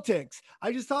politics.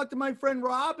 I just talked to my friend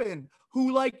Robin,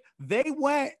 who they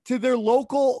went to their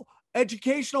local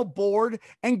educational board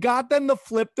and got them to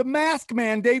flip the mask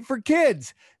mandate for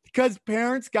kids. because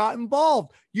parents got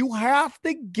involved. You have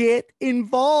to get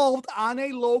involved on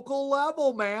a local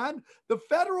level, man. The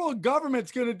federal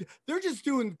government's they're just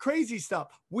doing crazy stuff.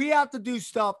 We have to do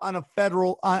stuff on a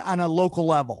on a local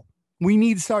level. We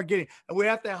need to start getting, and we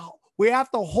have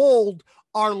to hold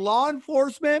our law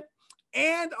enforcement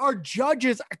and our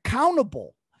judges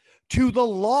accountable to the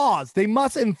laws. They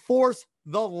must enforce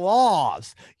the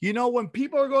laws. You know, when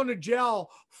people are going to jail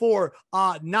for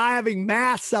not having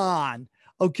masks on,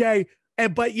 okay,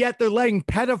 but yet they're letting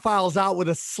pedophiles out with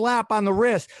a slap on the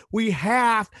wrist, we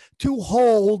have to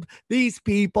hold these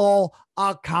people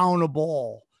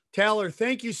accountable. Taylor,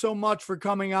 thank you so much for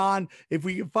coming on. If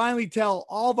we can finally tell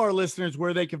all of our listeners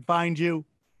where they can find you.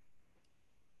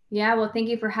 Yeah, well, thank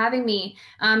you for having me.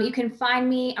 You can find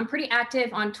me, I'm pretty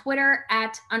active on Twitter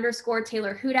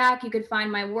 @_Taylor Hudak. You could find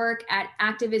my work at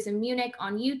Activism Munich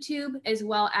on YouTube, as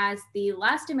well as The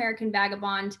Last American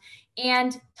Vagabond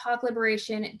and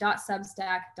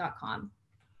talkliberation.substack.com.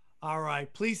 All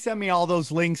right. Please send me all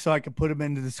those links so I can put them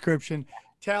in the description.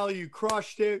 Taylor, you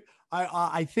crushed it.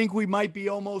 I think we might be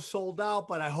almost sold out,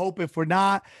 but I hope if we're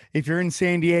not, if you're in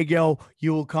San Diego,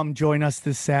 you will come join us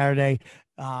this Saturday.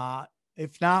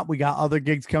 If not, we got other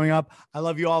gigs coming up. I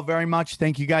love you all very much.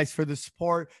 Thank you guys for the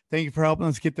support. Thank you for helping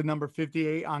us get the number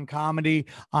 58 on comedy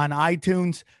on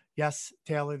iTunes. Yes,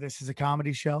 Taylor, this is a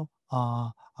comedy show.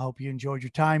 I hope you enjoyed your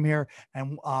time here,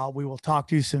 and we will talk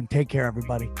to you soon. Take care,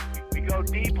 everybody. We go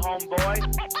deep, homeboy.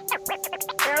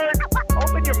 Aaron,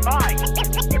 open your mind.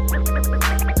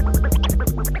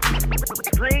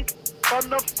 Drink from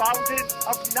the fountain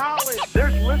of knowledge.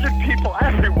 There's lizard people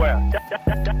everywhere.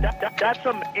 That's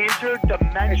some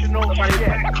interdimensional shit.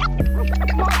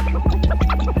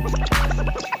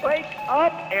 Wake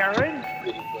up, Aaron.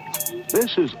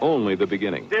 This is only the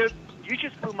beginning. Dude, you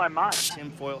just blew my mind.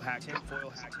 Tinfoil hat.